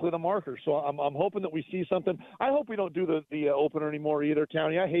 That's typically the marker. So I'm hoping that we see something. I hope we don't do the opener anymore either,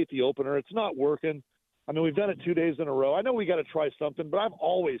 Townie. I hate the opener. It's not working. I mean, we've done it 2 days in a row. I know we got to try something, but I've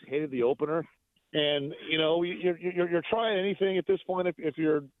always hated the opener. And you're trying anything at this point. If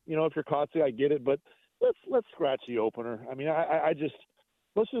you're Kotze, I get it, but let's scratch the opener. I mean, I just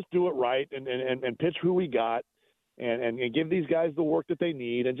let's just do it right and pitch who we got and give these guys the work that they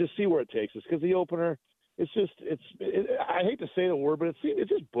need and just see where it takes us. Because the opener. I hate to say the word, but it's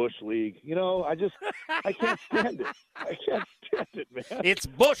just Bush League. I can't stand it. I can't stand it, man. It's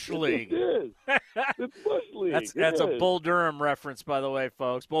Bush League. It is. It's Bush League. That's a Bull Durham reference, by the way,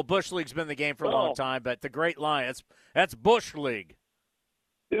 folks. Well, Bush League's been in the game for a long time, but the great line, that's Bush League.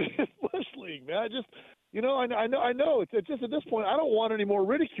 It's Bush League, man. I know. It's just at this point, I don't want any more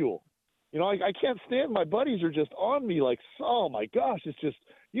ridicule. I can't stand. My buddies are just on me like, oh my gosh, it's just.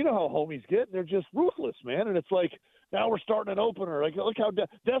 You know how homies get. They're just ruthless, man. And it's like, now we're starting an opener. Like, look how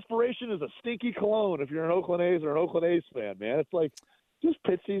desperation is a stinky cologne if you're an Oakland A's or an Oakland A's fan, man. It's like, just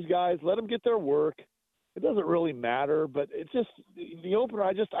pitch these guys. Let them get their work. It doesn't really matter. But it's just the opener,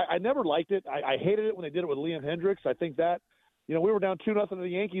 I never liked it. I hated it when they did it with Liam Hendricks. I think that, we were down 2-0 to the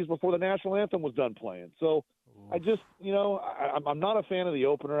Yankees before the national anthem was done playing. So I just, I'm not a fan of the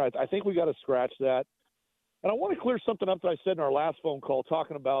opener. I think we got to scratch that. And I want to clear something up that I said in our last phone call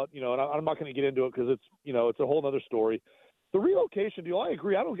talking about, and I'm not going to get into it because it's, it's a whole other story. The relocation deal, I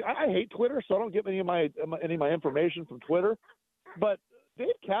agree. I hate Twitter, so I don't get any of my information from Twitter. But Dave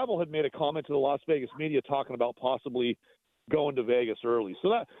Cavill had made a comment to the Las Vegas media talking about possibly going to Vegas early. So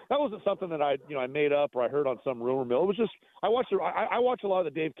that wasn't something that I made up or I heard on some rumor mill. It was just I watch a lot of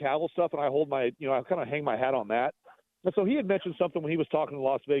the Dave Cavill stuff, and I hold I kind of hang my hat on that. And so he had mentioned something when he was talking to the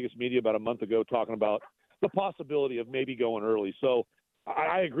Las Vegas media about a month ago, talking about the possibility of maybe going early. So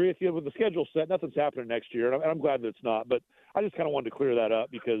I agree with you with the schedule set. Nothing's happening next year, and I'm glad that it's not. But I just kind of wanted to clear that up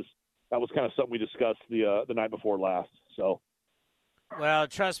because that was kind of something we discussed the night before last. So, well,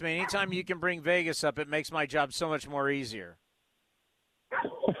 trust me, anytime you can bring Vegas up, it makes my job so much more easier.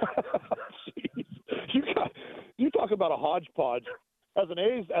 You talk about a hodgepodge. As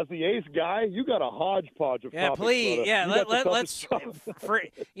the A's guy, you got a hodgepodge of topics. Please. Brother. Yeah, let's.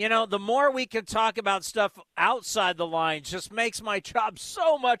 The more we can talk about stuff outside the lines, just makes my job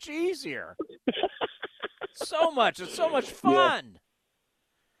so much easier. So much. It's so much fun.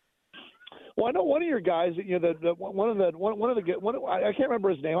 Yeah. Well, I know one of your guys. I can't remember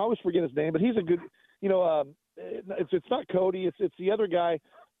his name. I always forget his name, but he's a good. It's not Cody. It's the other guy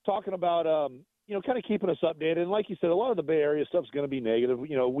talking about. Kind of keeping us updated. And like you said, a lot of the Bay Area stuff's going to be negative.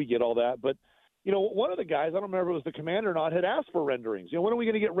 We get all that. But, you know, one of the guys, I don't remember if it was the commander or not, had asked for renderings. You know, when are we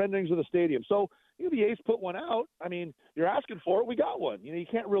going to get renderings of the stadium? So, you know, the A's put one out. I mean, you're asking for it. We got one. You know, you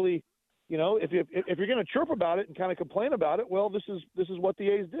can't really, you know, if you're going to chirp about it and kind of complain about it, well, this is what the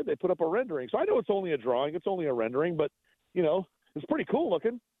A's did. They put up a rendering. So I know it's only a drawing. It's only a rendering, but, you know, it's pretty cool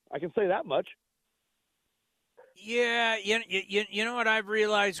looking. I can say that much. Yeah, you know what I've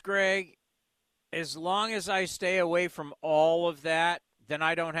realized, Greg? As long as I stay away from all of that, then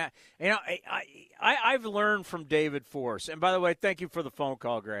I don't have – you know, I've learned from David Forst. And, by the way, thank you for the phone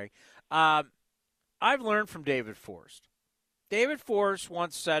call, Greg. I've learned from David Forst. David Forst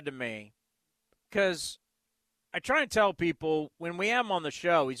once said to me, because I try and tell people when we have him on the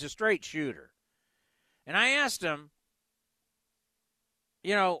show, he's a straight shooter. And I asked him,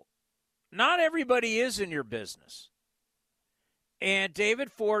 you know, not everybody is in your business. And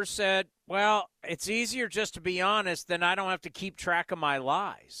David Forst said, well, it's easier just to be honest than I don't have to keep track of my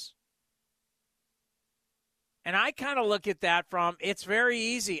lies. And I kind of look at that from, it's very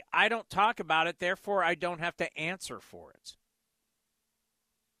easy. I don't talk about it, therefore I don't have to answer for it.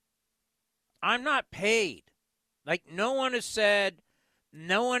 I'm not paid. Like, no one has said,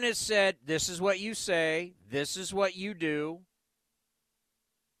 this is what you say, this is what you do.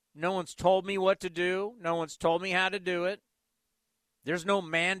 No one's told me what to do. No one's told me how to do it. There's no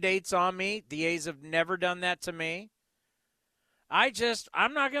mandates on me. The A's have never done that to me.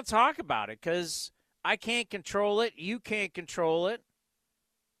 I'm not going to talk about it because I can't control it. You can't control it.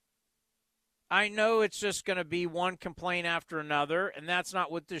 I know it's just going to be one complaint after another, and that's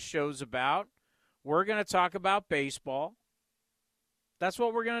not what this show's about. We're going to talk about baseball. That's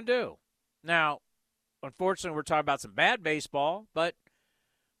what we're going to do. Now, unfortunately, we're talking about some bad baseball, but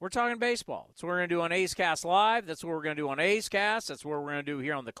we're talking baseball. That's what we're going to do on A's Cast Live. That's what we're going to do on A's Cast. That's what we're going to do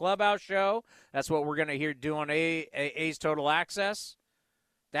here on the Clubhouse show. That's what we're going to do on A's Total Access.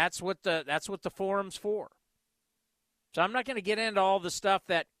 That's what the forum's for. So I'm not going to get into all the stuff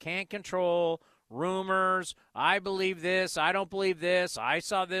that can't control, rumors, I believe this, I don't believe this, I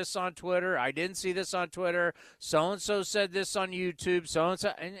saw this on Twitter, I didn't see this on Twitter, so-and-so said this on YouTube,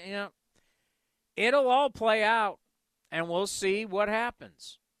 so-and-so, and, you know, it'll all play out, and we'll see what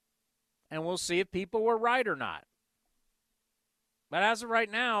happens. And we'll see if people were right or not. But as of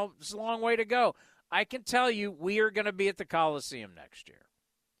right now, it's a long way to go. I can tell you we are going to be at the Coliseum next year.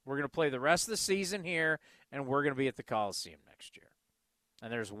 We're going to play the rest of the season here, and we're going to be at the Coliseum next year.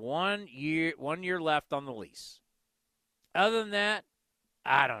 And there's 1 year left on the lease. Other than that,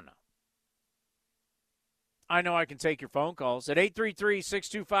 I don't know. I know I can take your phone calls at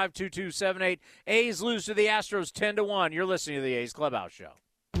 833-625-2278. A's lose to the Astros 10-1. You're listening to the A's Clubhouse Show.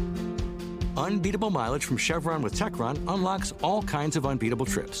 Unbeatable mileage from Chevron with Techron unlocks all kinds of unbeatable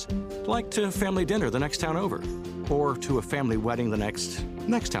trips. Like to family dinner the next town over. Or to a family wedding the next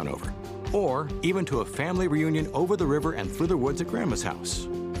town over. Or even to a family reunion over the river and through the woods at Grandma's house.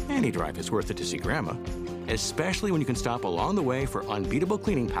 Any drive is worth it to see Grandma. Especially when you can stop along the way for unbeatable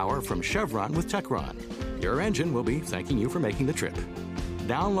cleaning power from Chevron with Techron. Your engine will be thanking you for making the trip.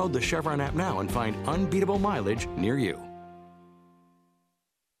 Download the Chevron app now and find unbeatable mileage near you.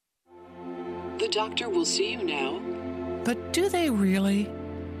 The doctor will see you now. But do they really?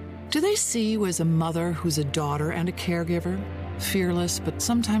 Do they see you as a mother who's a daughter and a caregiver? Fearless, but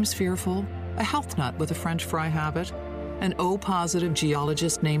sometimes fearful? A health nut with a French fry habit? An O-positive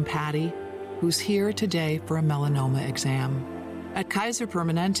geologist named Patty, who's here today for a melanoma exam? At Kaiser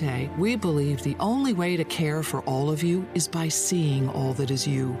Permanente, we believe the only way to care for all of you is by seeing all that is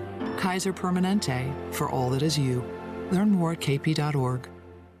you. Kaiser Permanente, for all that is you. Learn more at kp.org.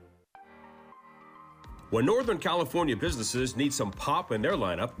 When Northern California businesses need some pop in their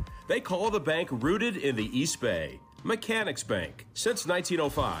lineup, they call the bank rooted in the East Bay. Mechanics Bank. Since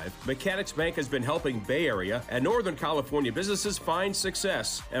 1905, Mechanics Bank has been helping Bay Area and Northern California businesses find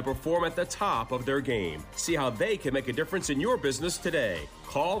success and perform at the top of their game. See how they can make a difference in your business today.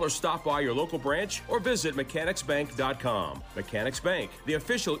 Call or stop by your local branch or visit mechanicsbank.com. Mechanics Bank, the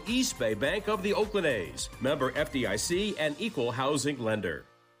official East Bay bank of the Oakland A's. Member FDIC and equal housing lender.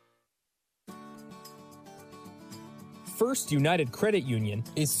 First United Credit Union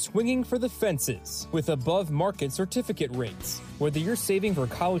is swinging for the fences with above-market certificate rates. Whether you're saving for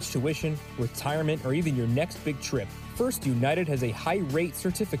college tuition, retirement, or even your next big trip, First United has a high-rate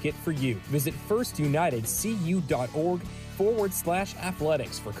certificate for you. Visit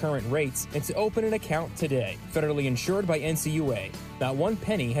firstunitedcu.org/athletics for current rates and to open an account today. Federally insured by NCUA. Not one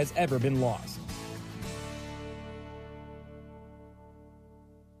penny has ever been lost.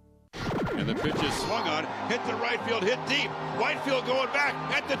 And the pitch is swung on, hit the right field, hit deep. Whitefield going back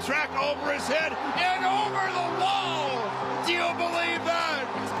at the track, over his head, and over the wall. Do you believe that?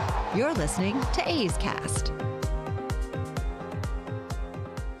 You're listening to A's Cast.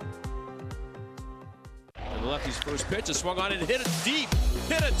 And the lefty's first pitch is swung on and hit it deep,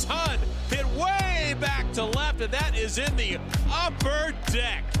 hit a ton, hit way back to left, and that is in the upper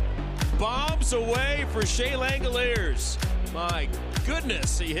deck. Bombs away for Shea Langoliers. My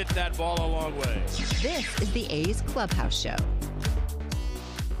goodness, he hit that ball a long way. This is the A's Clubhouse Show.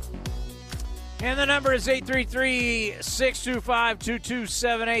 And the number is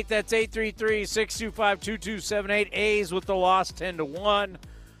 833-625-2278. That's 833-625-2278. A's with the loss 10-1.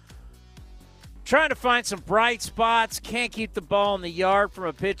 Trying to find some bright spots. Can't keep the ball in the yard from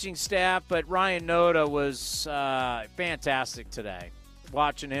a pitching staff, but Ryan Noda was fantastic today.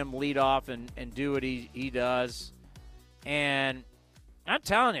 Watching him lead off and do what he does. And I'm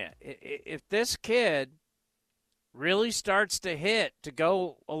telling you, if this kid really starts to hit to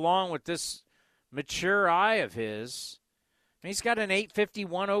go along with this mature eye of his, he's got an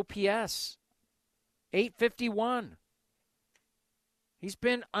 851 OPS. 851. He's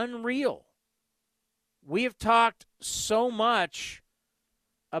been unreal. We have talked so much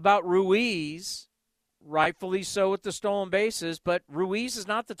about Ruiz, rightfully so with the stolen bases, but Ruiz is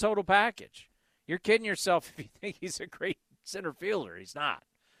not the total package. You're kidding yourself if you think he's a great center fielder. He's not.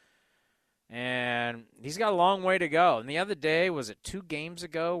 And he's got a long way to go. And the other day, was it 2 games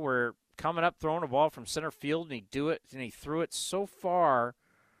ago, where coming up, throwing a ball from center field, and he threw it so far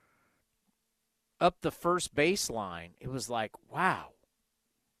up the first baseline. It was like, wow.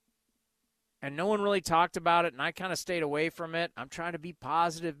 And no one really talked about it, and I kind of stayed away from it. I'm trying to be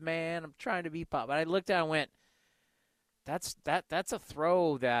positive, man. I'm trying to be positive. But I looked at it and went, that's a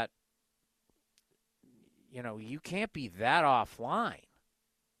throw that, you can't be that offline.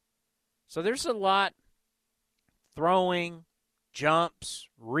 So there's a lot throwing, jumps,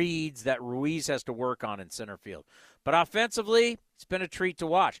 reads that Ruiz has to work on in center field. But offensively, it's been a treat to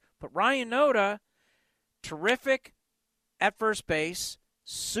watch. But Ryan Noda, terrific at first base,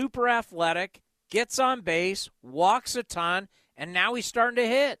 super athletic, gets on base, walks a ton, and now he's starting to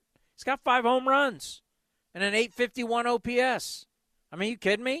hit. He's got 5 home runs and an 851 OPS. I mean, you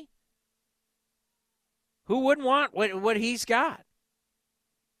kidding me? Who wouldn't want what he's got?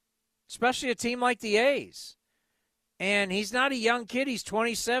 Especially a team like the A's. And he's not a young kid. He's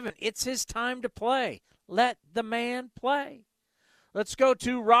 27. It's his time to play. Let the man play. Let's go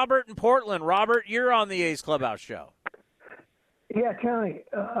to Robert in Portland. Robert, you're on the A's Clubhouse Show. Yeah, Tony,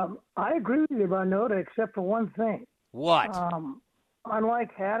 I agree with you about Noda except for one thing. What?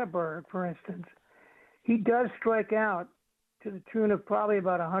 Unlike Hatterberg, for instance, he does strike out to the tune of probably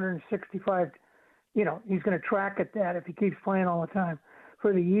about 165. He's going to track at that if he keeps playing all the time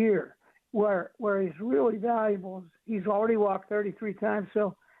for the year. Where he's really valuable, he's already walked 33 times,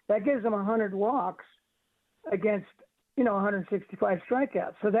 so that gives him 100 walks against, 165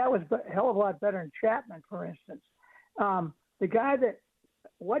 strikeouts. So that was a hell of a lot better than Chapman, for instance.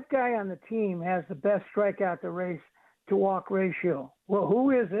 What guy on the team has the best strikeout to walk ratio? Well,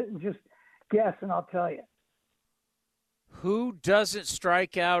 who is it? And just guess, and I'll tell you. Who doesn't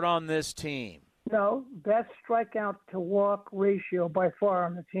strike out on this team? No, best strikeout to walk ratio by far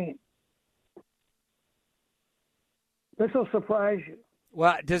on the team. This will surprise you.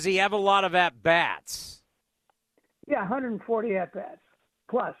 Well, does he have a lot of at-bats? Yeah, 140 at-bats.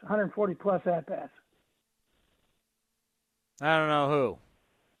 140 plus at-bats. I don't know who.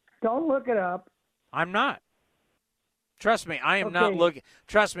 Don't look it up. I'm not. Trust me, I am not looking.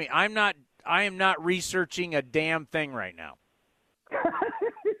 Trust me, I am not researching a damn thing right now.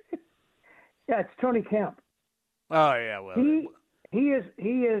 Yeah, it's Tony Kemp. Oh yeah, well he is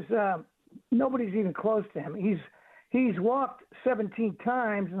nobody's even close to him. He's walked 17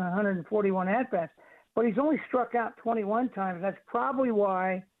 times in 141 at-bats, but he's only struck out 21 times. That's probably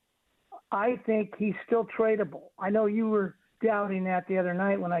why I think he's still tradable. I know you were doubting that the other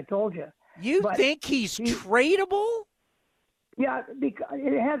night when I told you. You think he's tradable? Yeah, because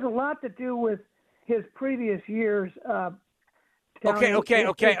it has a lot to do with his previous years. Okay.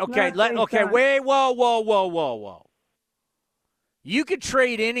 Wait, whoa. You could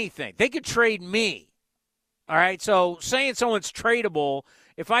trade anything. They could trade me. All right, so saying someone's tradable,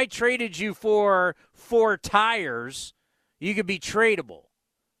 if I traded you for 4 tires, you could be tradable.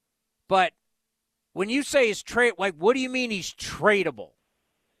 But when you say he's what do you mean he's tradable?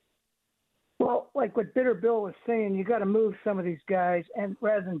 Well, like what Bitter Bill was saying, you got to move some of these guys and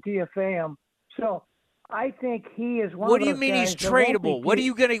rather than DFA them. So I think he is one. What of do you those mean guys he's tradable? What are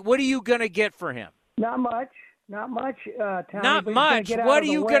you gonna get for him? Not much. Tony, not much. What are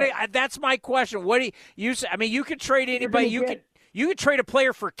you gonna? That's my question. What do you say? I mean, you could trade anybody. You could trade a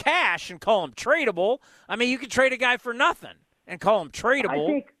player for cash and call him tradable. I mean, you could trade a guy for nothing. and call him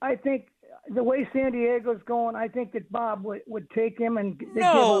tradable. I think the way San Diego's going, I think that Bob would take him and give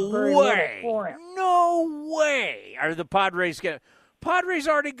No up very little way. for him. No way. Are the Padres going to? Padres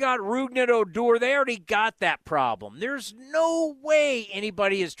already got Rougned Odor. They already got that problem. There's no way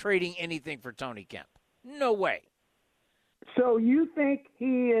anybody is trading anything for Tony Kemp. No way. So you think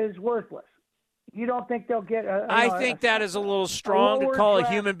he is worthless? You don't think they'll get I think that is a little strong to call a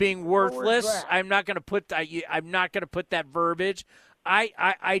human being worthless. I'm not going to put that verbiage.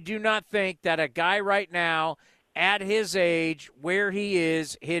 I do not think that a guy right now at his age, where he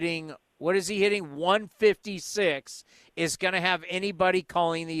is hitting, what is he hitting, 156, is going to have anybody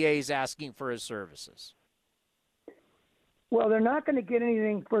calling the A's asking for his services. Well, they're not going to get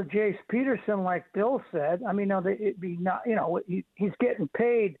anything for Jace Peterson, like Bill said. I mean, it'd be not. He's getting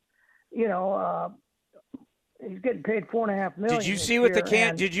paid. He's getting paid $4.5 million. Did you see what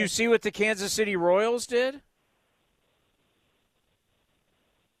the Kansas City Royals did?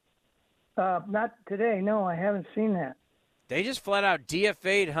 Not today. No, I haven't seen that. They just flat out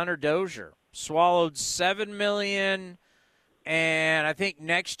DFA'd Hunter Dozier, swallowed $7 million, and I think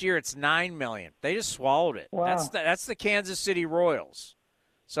next year it's $9 million. They just swallowed it. Wow. That's the Kansas City Royals.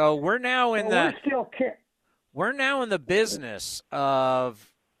 So we're now in we're now in the business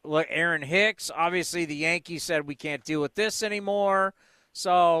of Aaron Hicks. Obviously, the Yankees said we can't deal with this anymore.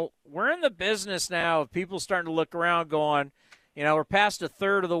 So we're in the business now of people starting to look around, going, we're past a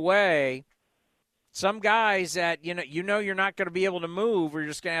third of the way. Some guys that you're not going to be able to move, or you're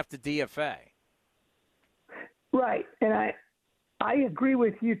just going to have to DFA. Right, and I agree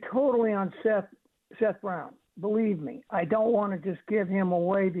with you totally on Seth Brown. Believe me, I don't want to just give him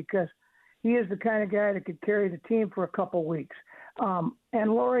away because he is the kind of guy that could carry the team for a couple weeks. And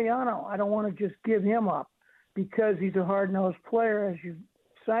Laureano, I don't want to just give him up because he's a hard-nosed player, as you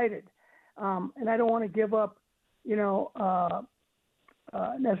cited. And I don't want to give up,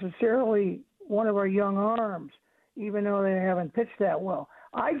 necessarily one of our young arms, even though they haven't pitched that well.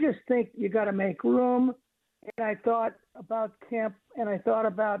 I just think you got to make room. And I thought about Kemp, and I thought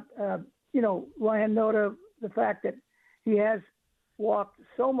about, Ryan Noda, the fact that he has walked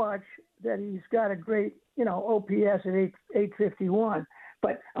so much that he's got a great, OPS at 851.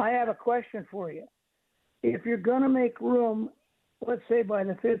 But I have a question for you. If you're going to make room, let's say by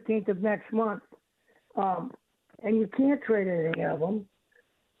the 15th of next month, and you can't trade any of them,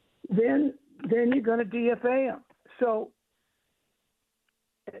 then you're going to DFA them. So,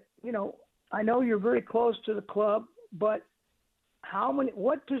 I know you're very close to the club, but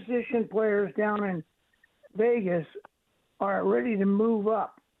what position players down in Vegas are ready to move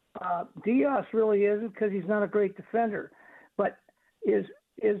up? Diaz really isn't because he's not a great defender, but is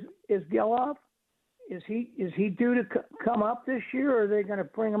Geloff? Is he due to come up this year, or are they going to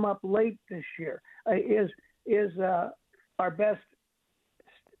bring him up late this year? Is our best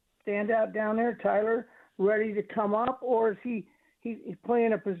standout down there, Tyler, ready to come up, or is he's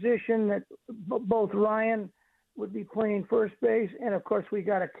playing a position that both Ryan would be playing first base, and of course we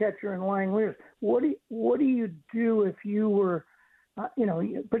got a catcher in Lang Lears. What do you do if you were,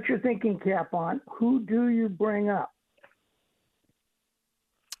 put your thinking cap on? Who do you bring up?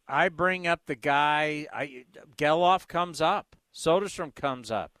 I bring up the guy. Geloff comes up. Soderstrom comes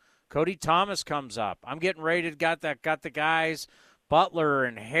up. Cody Thomas comes up. I'm getting ready to got the guys Butler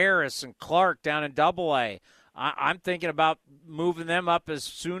and Harris and Clark down in Double-A. I'm thinking about moving them up as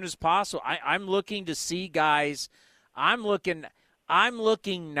soon as possible. I'm looking to see guys. I'm looking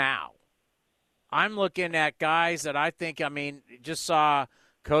now. I'm looking at guys that I think, just saw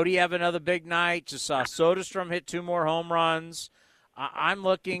Cody have another big night. Just saw Soderstrom hit 2 more home runs. I'm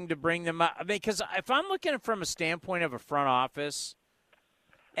looking to bring them up. Because if I'm looking from a standpoint of a front office,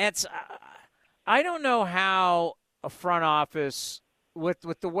 I don't know how a front office,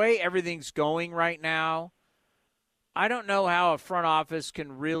 with the way everything's going right now, I don't know how a front office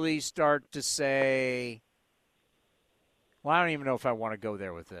can really start to say, well, I don't even know if I want to go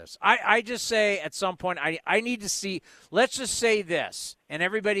there with this. I just say at some point I need to see, let's just say this, and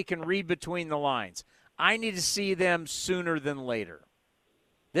everybody can read between the lines. I need to see them sooner than later.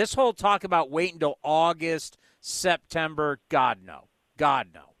 This whole talk about wait until August, September, God no. God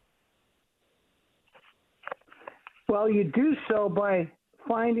no. Well, you do so by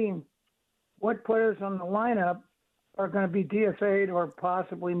finding what players on the lineup are going to be DFA'd or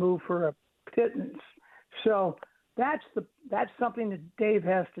possibly moved for a pittance. So that's something that Dave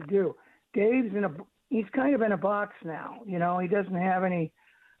has to do. He's kind of in a box now. He doesn't have any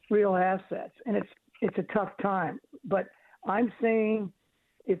real assets, and it's a tough time. But I'm saying,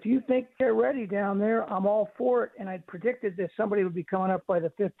 if you think they're ready down there, I'm all for it. And I predicted that somebody would be coming up by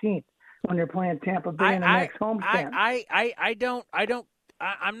the 15th. when they're playing Tampa Bay in the next homestand.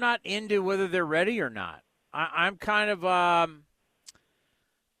 I'm not into whether they're ready or not. I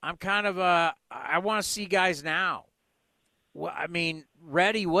want to see guys now. Well, I mean,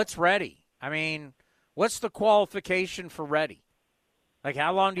 ready. What's ready? I mean, what's the qualification for ready? Like,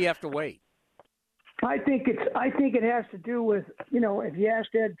 how long do you have to wait? I think it has to do with, if you asked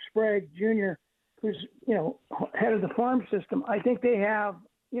Ed Sprague Jr., who's, head of the farm system, I think they have,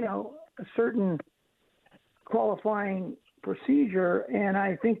 a certain qualifying procedure, and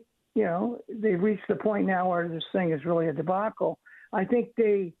I think, they've reached the point now where this thing is really a debacle. I think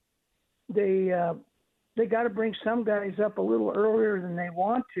they got to bring some guys up a little earlier than they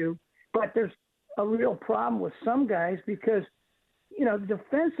want to, but there's a real problem with some guys because,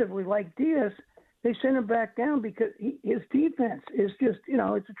 defensively, like Diaz, they send him back down because his defense is just,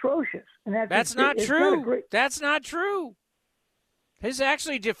 it's atrocious. And that's not true. That's not true. His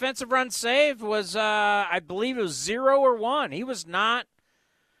actually defensive run saved was, I believe it was 0 or 1. He was not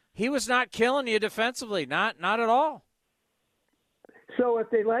killing you defensively, not at all. So if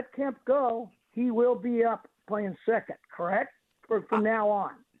they let Kemp go, he will be up playing second, correct? From now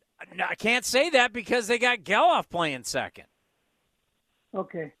on. No, I can't say that because they got Geloff playing second.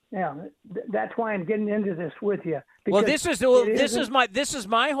 Okay, yeah, that's why I'm getting into this with you. Well, this is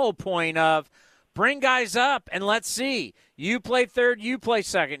my whole point of bring guys up and let's see. You play third, you play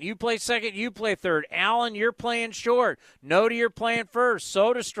second. You play second, you play third. Allen, you're playing short. Noda, you're playing first.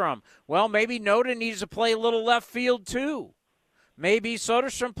 Soderstrom. Well, maybe Noda needs to play a little left field too. Maybe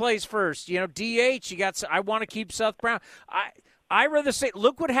Soderstrom plays first. DH. I want to keep Seth Brown. I rather say,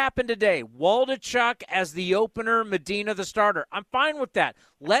 look what happened today. Waldachuk as the opener, Medina the starter. I'm fine with that.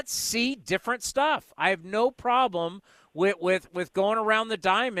 Let's see different stuff. I have no problem with going around the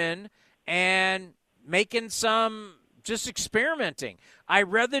diamond and making some just experimenting. I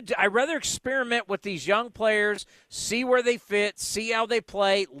rather experiment with these young players, see where they fit, see how they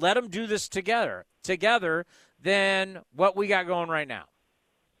play, let them do this together than what we got going right now.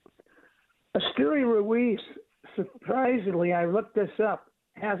 Asturi Ruiz, surprisingly, I looked this up,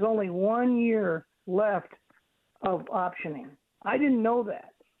 has only 1 year left of optioning. I didn't know that.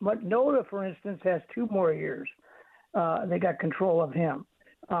 But Noda, for instance, has 2 more years. They got control of him.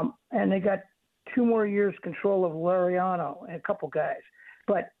 And they got 2 more years control of Laureano and a couple guys.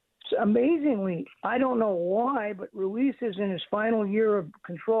 But amazingly, I don't know why, but Ruiz is in his final year of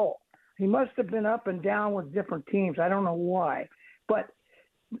control. He must have been up and down with different teams. I don't know why. But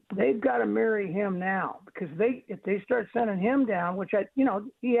they've got to marry him now because if they start sending him down, which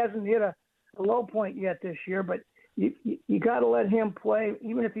he hasn't hit a low point yet this year, but you got to let him play,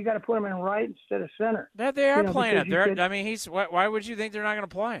 even if you got to put him in right instead of center. They are playing it. Why would you think they're not going to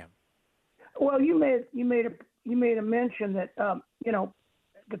play him? Well, you made a mention that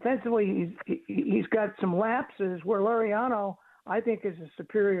defensively he's got some lapses where Laureano, I think, is a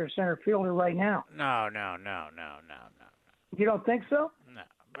superior center fielder right now. No. You don't think so? No,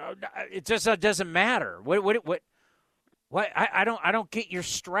 it just doesn't matter. What? I don't get your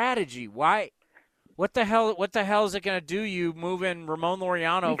strategy. Why? What the hell is it going to do? You move in Ramon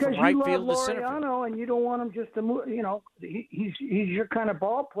Laureano because from right you field love to center field, and you don't want him just to move. He's your kind of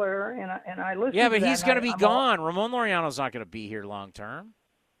ball player, and I listen. Yeah, but to he's going to be gone. Ramon Laureano's not going to be here long term.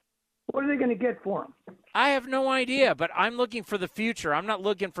 What are they going to get for him? I have no idea, but I'm looking for the future. I'm not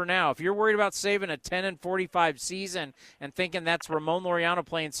looking for now. If you're worried about saving a 10-45 season and thinking that's Ramon Laureano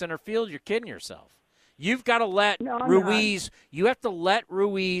playing center field, you're kidding yourself. You've got to let Ruiz. You have to let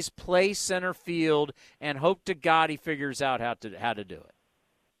Ruiz play center field and hope to God he figures out how to do it.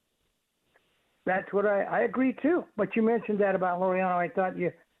 That's what I agree too. But you mentioned that about Laureano. I thought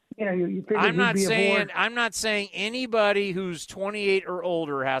you figured I'm not he'd be saying aboard. I'm not saying anybody who's 28 or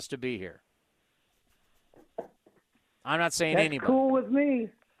older has to be here. I'm not saying That's anybody. Cool with me.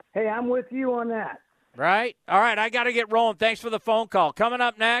 Hey, I'm with you on that. Right? All right, I got to get rolling. Thanks for the phone call. Coming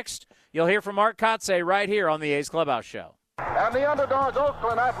up next, you'll hear from Mark Kotze right here on the A's Clubhouse Show. And the underdogs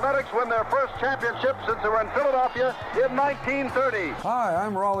Oakland Athletics win their first championship since they were in Philadelphia in 1930. Hi,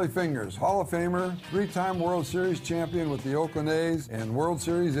 I'm Raleigh Fingers, Hall of Famer, 3-time World Series champion with the Oakland A's and World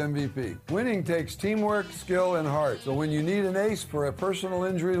Series MVP. Winning takes teamwork, skill, and heart. So when you need an ace for a personal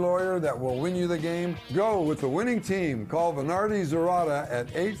injury lawyer that will win you the game, go with the winning team. Call Venardi Zerata at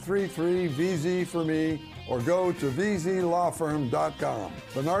 833-VZ-FOR-ME or go to vzlawfirm.com.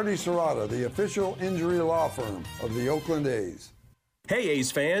 Venardi Zerata, the official injury law firm of the Oakland A's. Hey,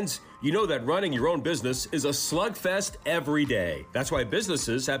 A's fans. You know that running your own business is a slugfest every day. That's why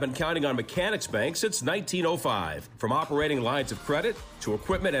businesses have been counting on Mechanics Bank since 1905. From operating lines of credit to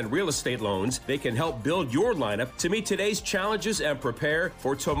equipment and real estate loans, they can help build your lineup to meet today's challenges and prepare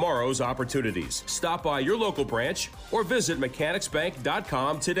for tomorrow's opportunities. Stop by your local branch or visit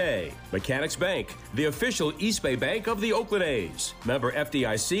mechanicsbank.com today. Mechanics Bank, the official East Bay bank of the Oakland A's. Member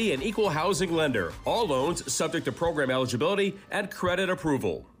FDIC and equal housing lender. All loans subject to program eligibility and credit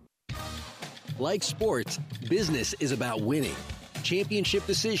approval. Like sports, business is about winning. Championship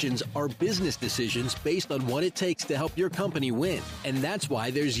decisions are business decisions based on what it takes to help your company win. And that's why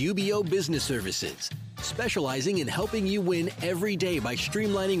there's UBO Business Services, specializing in helping you win every day by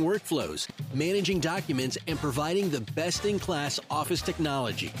streamlining workflows, managing documents, and providing the best-in-class office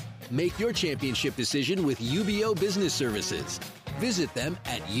technology. Make your championship decision with UBO Business Services. Visit them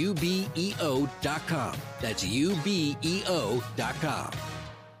at ubeo.com. That's ubeo.com.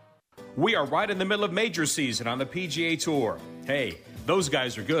 We are right in the middle of major season on the PGA Tour. Hey, those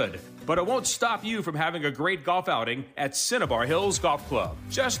guys are good, but it won't stop you from having a great golf outing at Cinnabar Hills Golf Club.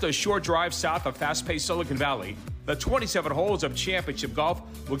 Just a short drive south of fast-paced Silicon Valley, the 27 holes of championship golf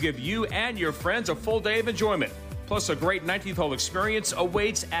will give you and your friends a full day of enjoyment. Plus, a great 19th hole experience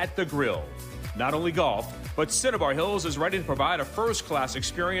awaits at the grill. Not only golf, but Cinnabar Hills is ready to provide a first-class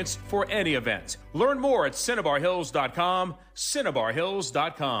experience for any event. Learn more at CinnabarHills.com,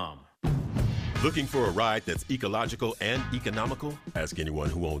 CinnabarHills.com. Looking for a ride that's ecological and economical? Ask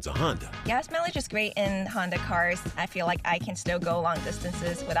anyone who owns a Honda. Gas mileage is great in Honda cars. I feel like I can still go long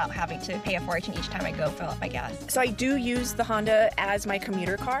distances without having to pay a fortune each time I go fill up my gas. So I do use the Honda as my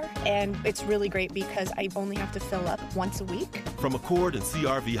commuter car, and it's really great because I only have to fill up once a week. From Accord and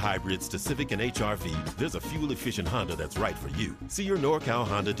CR-V hybrids to Civic and HR-V, there's a fuel-efficient Honda that's right for you. See your NorCal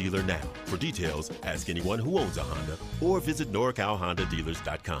Honda dealer now. For details, ask anyone who owns a Honda or visit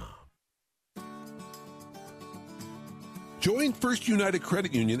NorCalHondaDealers.com. Join First United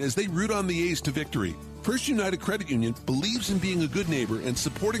Credit Union as they root on the A's to victory. First United Credit Union believes in being a good neighbor and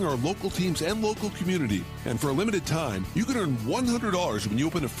supporting our local teams and local community. And for a limited time, you can earn $100 when you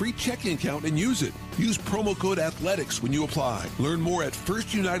open a free checking account and use it. Use promo code ATHLETICS when you apply. Learn more at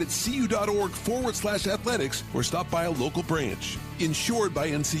firstunitedcu.org/athletics or stop by a local branch. Insured by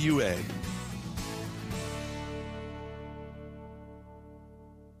NCUA.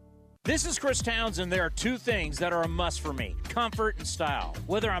 This is Chris Townsend. There are two things that are a must for me: comfort and style.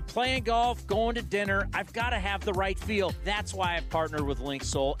 Whether I'm playing golf, going to dinner, I've got to have the right feel. That's why I've partnered with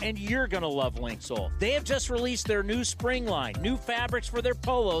Linksole, and you're going to love Linksole. They have just released their new spring line, new fabrics for their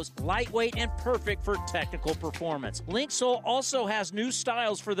polos, lightweight and perfect for technical performance. Linksole also has new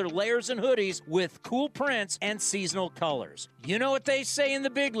styles for their layers and hoodies with cool prints and seasonal colors. You know what they say in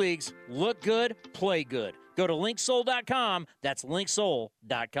the big leagues: look good, play good. Go to linksole.com. That's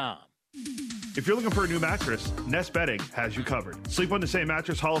linksole.com. If you're looking for a new mattress, Nest Bedding has you covered. Sleep on the same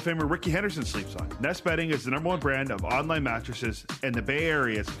mattress Hall of Famer Ricky Henderson sleeps on. Nest Bedding is the #1 brand of online mattresses and the Bay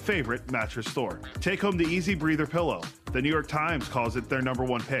Area's favorite mattress store. Take home the Easy Breather pillow. The New York Times calls it their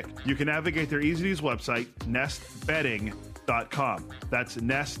 #1 pick. You can navigate their easy-to-use website, nestbedding.com. That's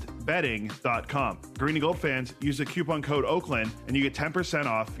nestbedding.com. Green and Gold fans, use the coupon code Oakland and you get 10%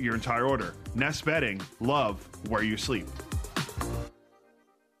 off your entire order. Nest Bedding, love where you sleep.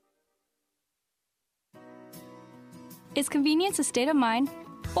 Is convenience a state of mind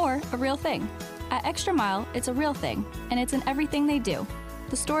or a real thing? At Extra Mile, it's a real thing, and it's in everything they do.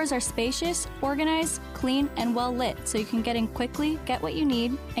 The stores are spacious, organized, clean, and well lit, so you can get in quickly, get what you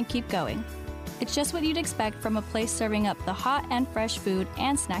need, and keep going. It's just what you'd expect from a place serving up the hot and fresh food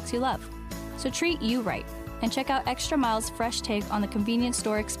and snacks you love. So treat you right, and check out Extra Mile's fresh take on the convenience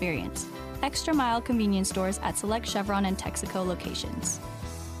store experience. Extra Mile convenience stores at select Chevron and Texaco locations.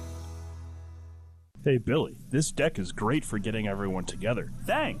 Hey, Billy, this deck is great for getting everyone together.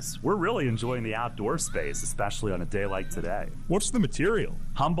 Thanks. We're really enjoying the outdoor space, especially on a day like today. What's the material?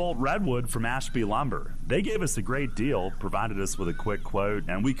 Humboldt Redwood from Ashby Lumber. They gave us a great deal, provided us with a quick quote,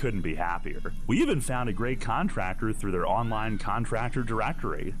 and we couldn't be happier. We even found a great contractor through their online contractor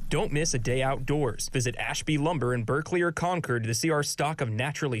directory. Don't miss a day outdoors. Visit Ashby Lumber in Berkeley or Concord to see our stock of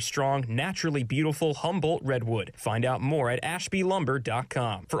naturally strong, naturally beautiful Humboldt Redwood. Find out more at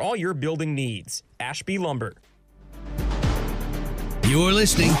ashbylumber.com for all your building needs. Ashby Lumber. You're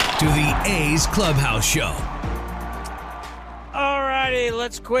listening to the A's Clubhouse Show. All righty,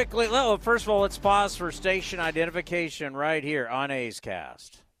 let's quickly. Well, first of all, let's pause for station identification right here on A's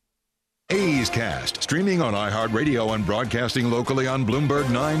Cast. A's Cast, streaming on iHeartRadio and broadcasting locally on Bloomberg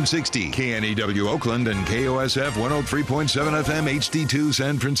 960, KNEW Oakland, and KOSF 103.7 FM HD2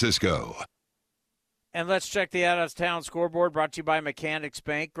 San Francisco. And let's check the out-of-town scoreboard brought to you by Mechanics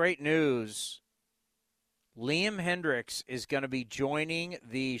Bank. Great news. Liam Hendriks is going to be joining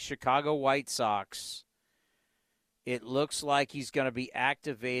the Chicago White Sox. It looks like he's going to be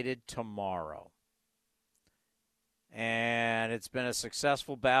activated tomorrow. And it's been a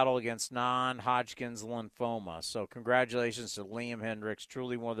successful battle against non-Hodgkin's lymphoma. So congratulations to Liam Hendriks,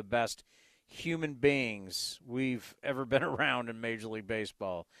 truly one of the best human beings we've ever been around in Major League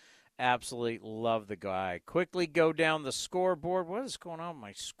Baseball. Absolutely love the guy. Quickly go down the scoreboard. What is going on with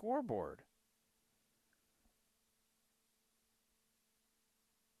my scoreboard?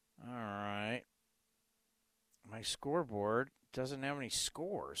 All right. My scoreboard doesn't have any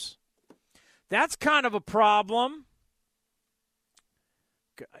scores. That's kind of a problem.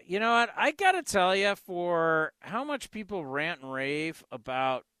 You know what? I got to tell you, for how much people rant and rave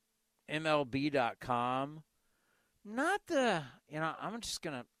about MLB.com, I'm going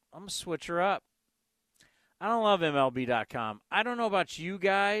to switch her up. I don't love MLB.com. I don't know about you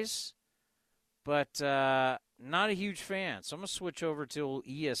guys, but not a huge fan. So I'm going to switch over to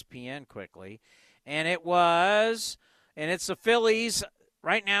ESPN quickly. And it's the Phillies.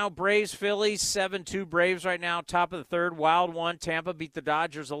 Right now, Braves-Phillies, 7-2 Braves right now, top of the third. Wild one, Tampa beat the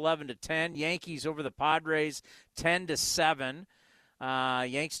Dodgers 11-10. Yankees over the Padres 10-7.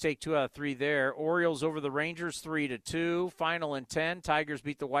 Yanks take 2 out of 3 there. Orioles over the Rangers 3-2. Final in 10. Tigers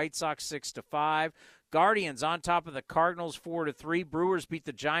beat the White Sox 6-5. Guardians on top of the Cardinals 4-3. Brewers beat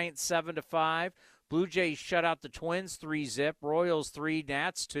the Giants 7-5. Blue Jays shut out the Twins 3-0. Royals 3,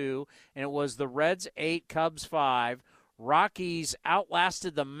 Nats 2. And it was the Reds 8, Cubs 5. Rockies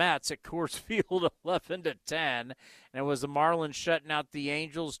outlasted the Mets at Coors Field 11-10. And it was the Marlins shutting out the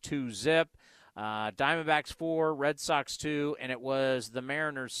Angels 2-0. Diamondbacks 4, Red Sox 2, and it was the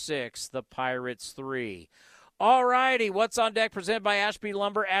Mariners 6, the Pirates 3. All righty, what's on deck presented by Ashby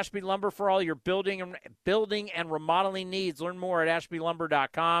Lumber. Ashby Lumber for all your building and remodeling needs. Learn more at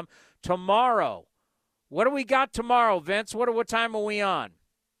ashbylumber.com. Tomorrow, what do we got tomorrow, Vince? What time are we on?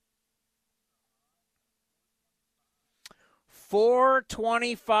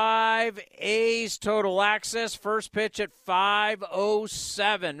 4:25 A's Total Access. First pitch at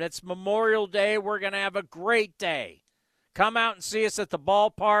 5:07. It's Memorial Day. We're going to have a great day. Come out and see us at the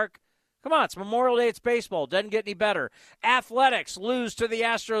ballpark. Come on, it's Memorial Day. It's baseball. Doesn't get any better. Athletics lose to the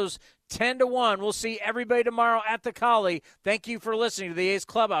Astros 10-1. We'll see everybody tomorrow at the Collie. Thank you for listening to the A's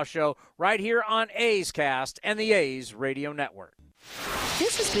Clubhouse Show right here on A's Cast and the A's Radio Network.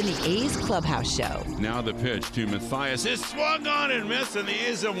 This has been the A's Clubhouse Show. Now the pitch to Mathias is swung on and missed, and the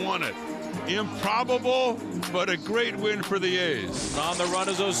A's have won it. Improbable, but a great win for the A's. On the run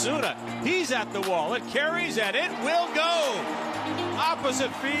is Ozuna. He's at the wall. It carries, and it will go.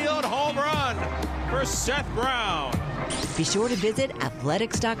 Opposite field, home run for Seth Brown. Be sure to visit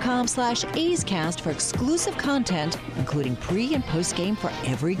athletics.com/A'sCast for exclusive content, including pre- and post-game for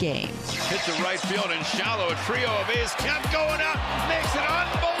every game. Hit to right field and shallow. A trio of A's kept going up. Makes an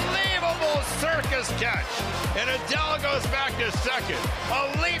unbelievable circus catch. And Adele goes back to second.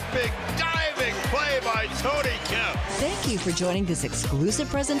 A leaping, diving play by Tony Kemp. Thank you for joining this exclusive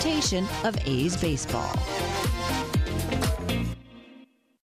presentation of A's Baseball.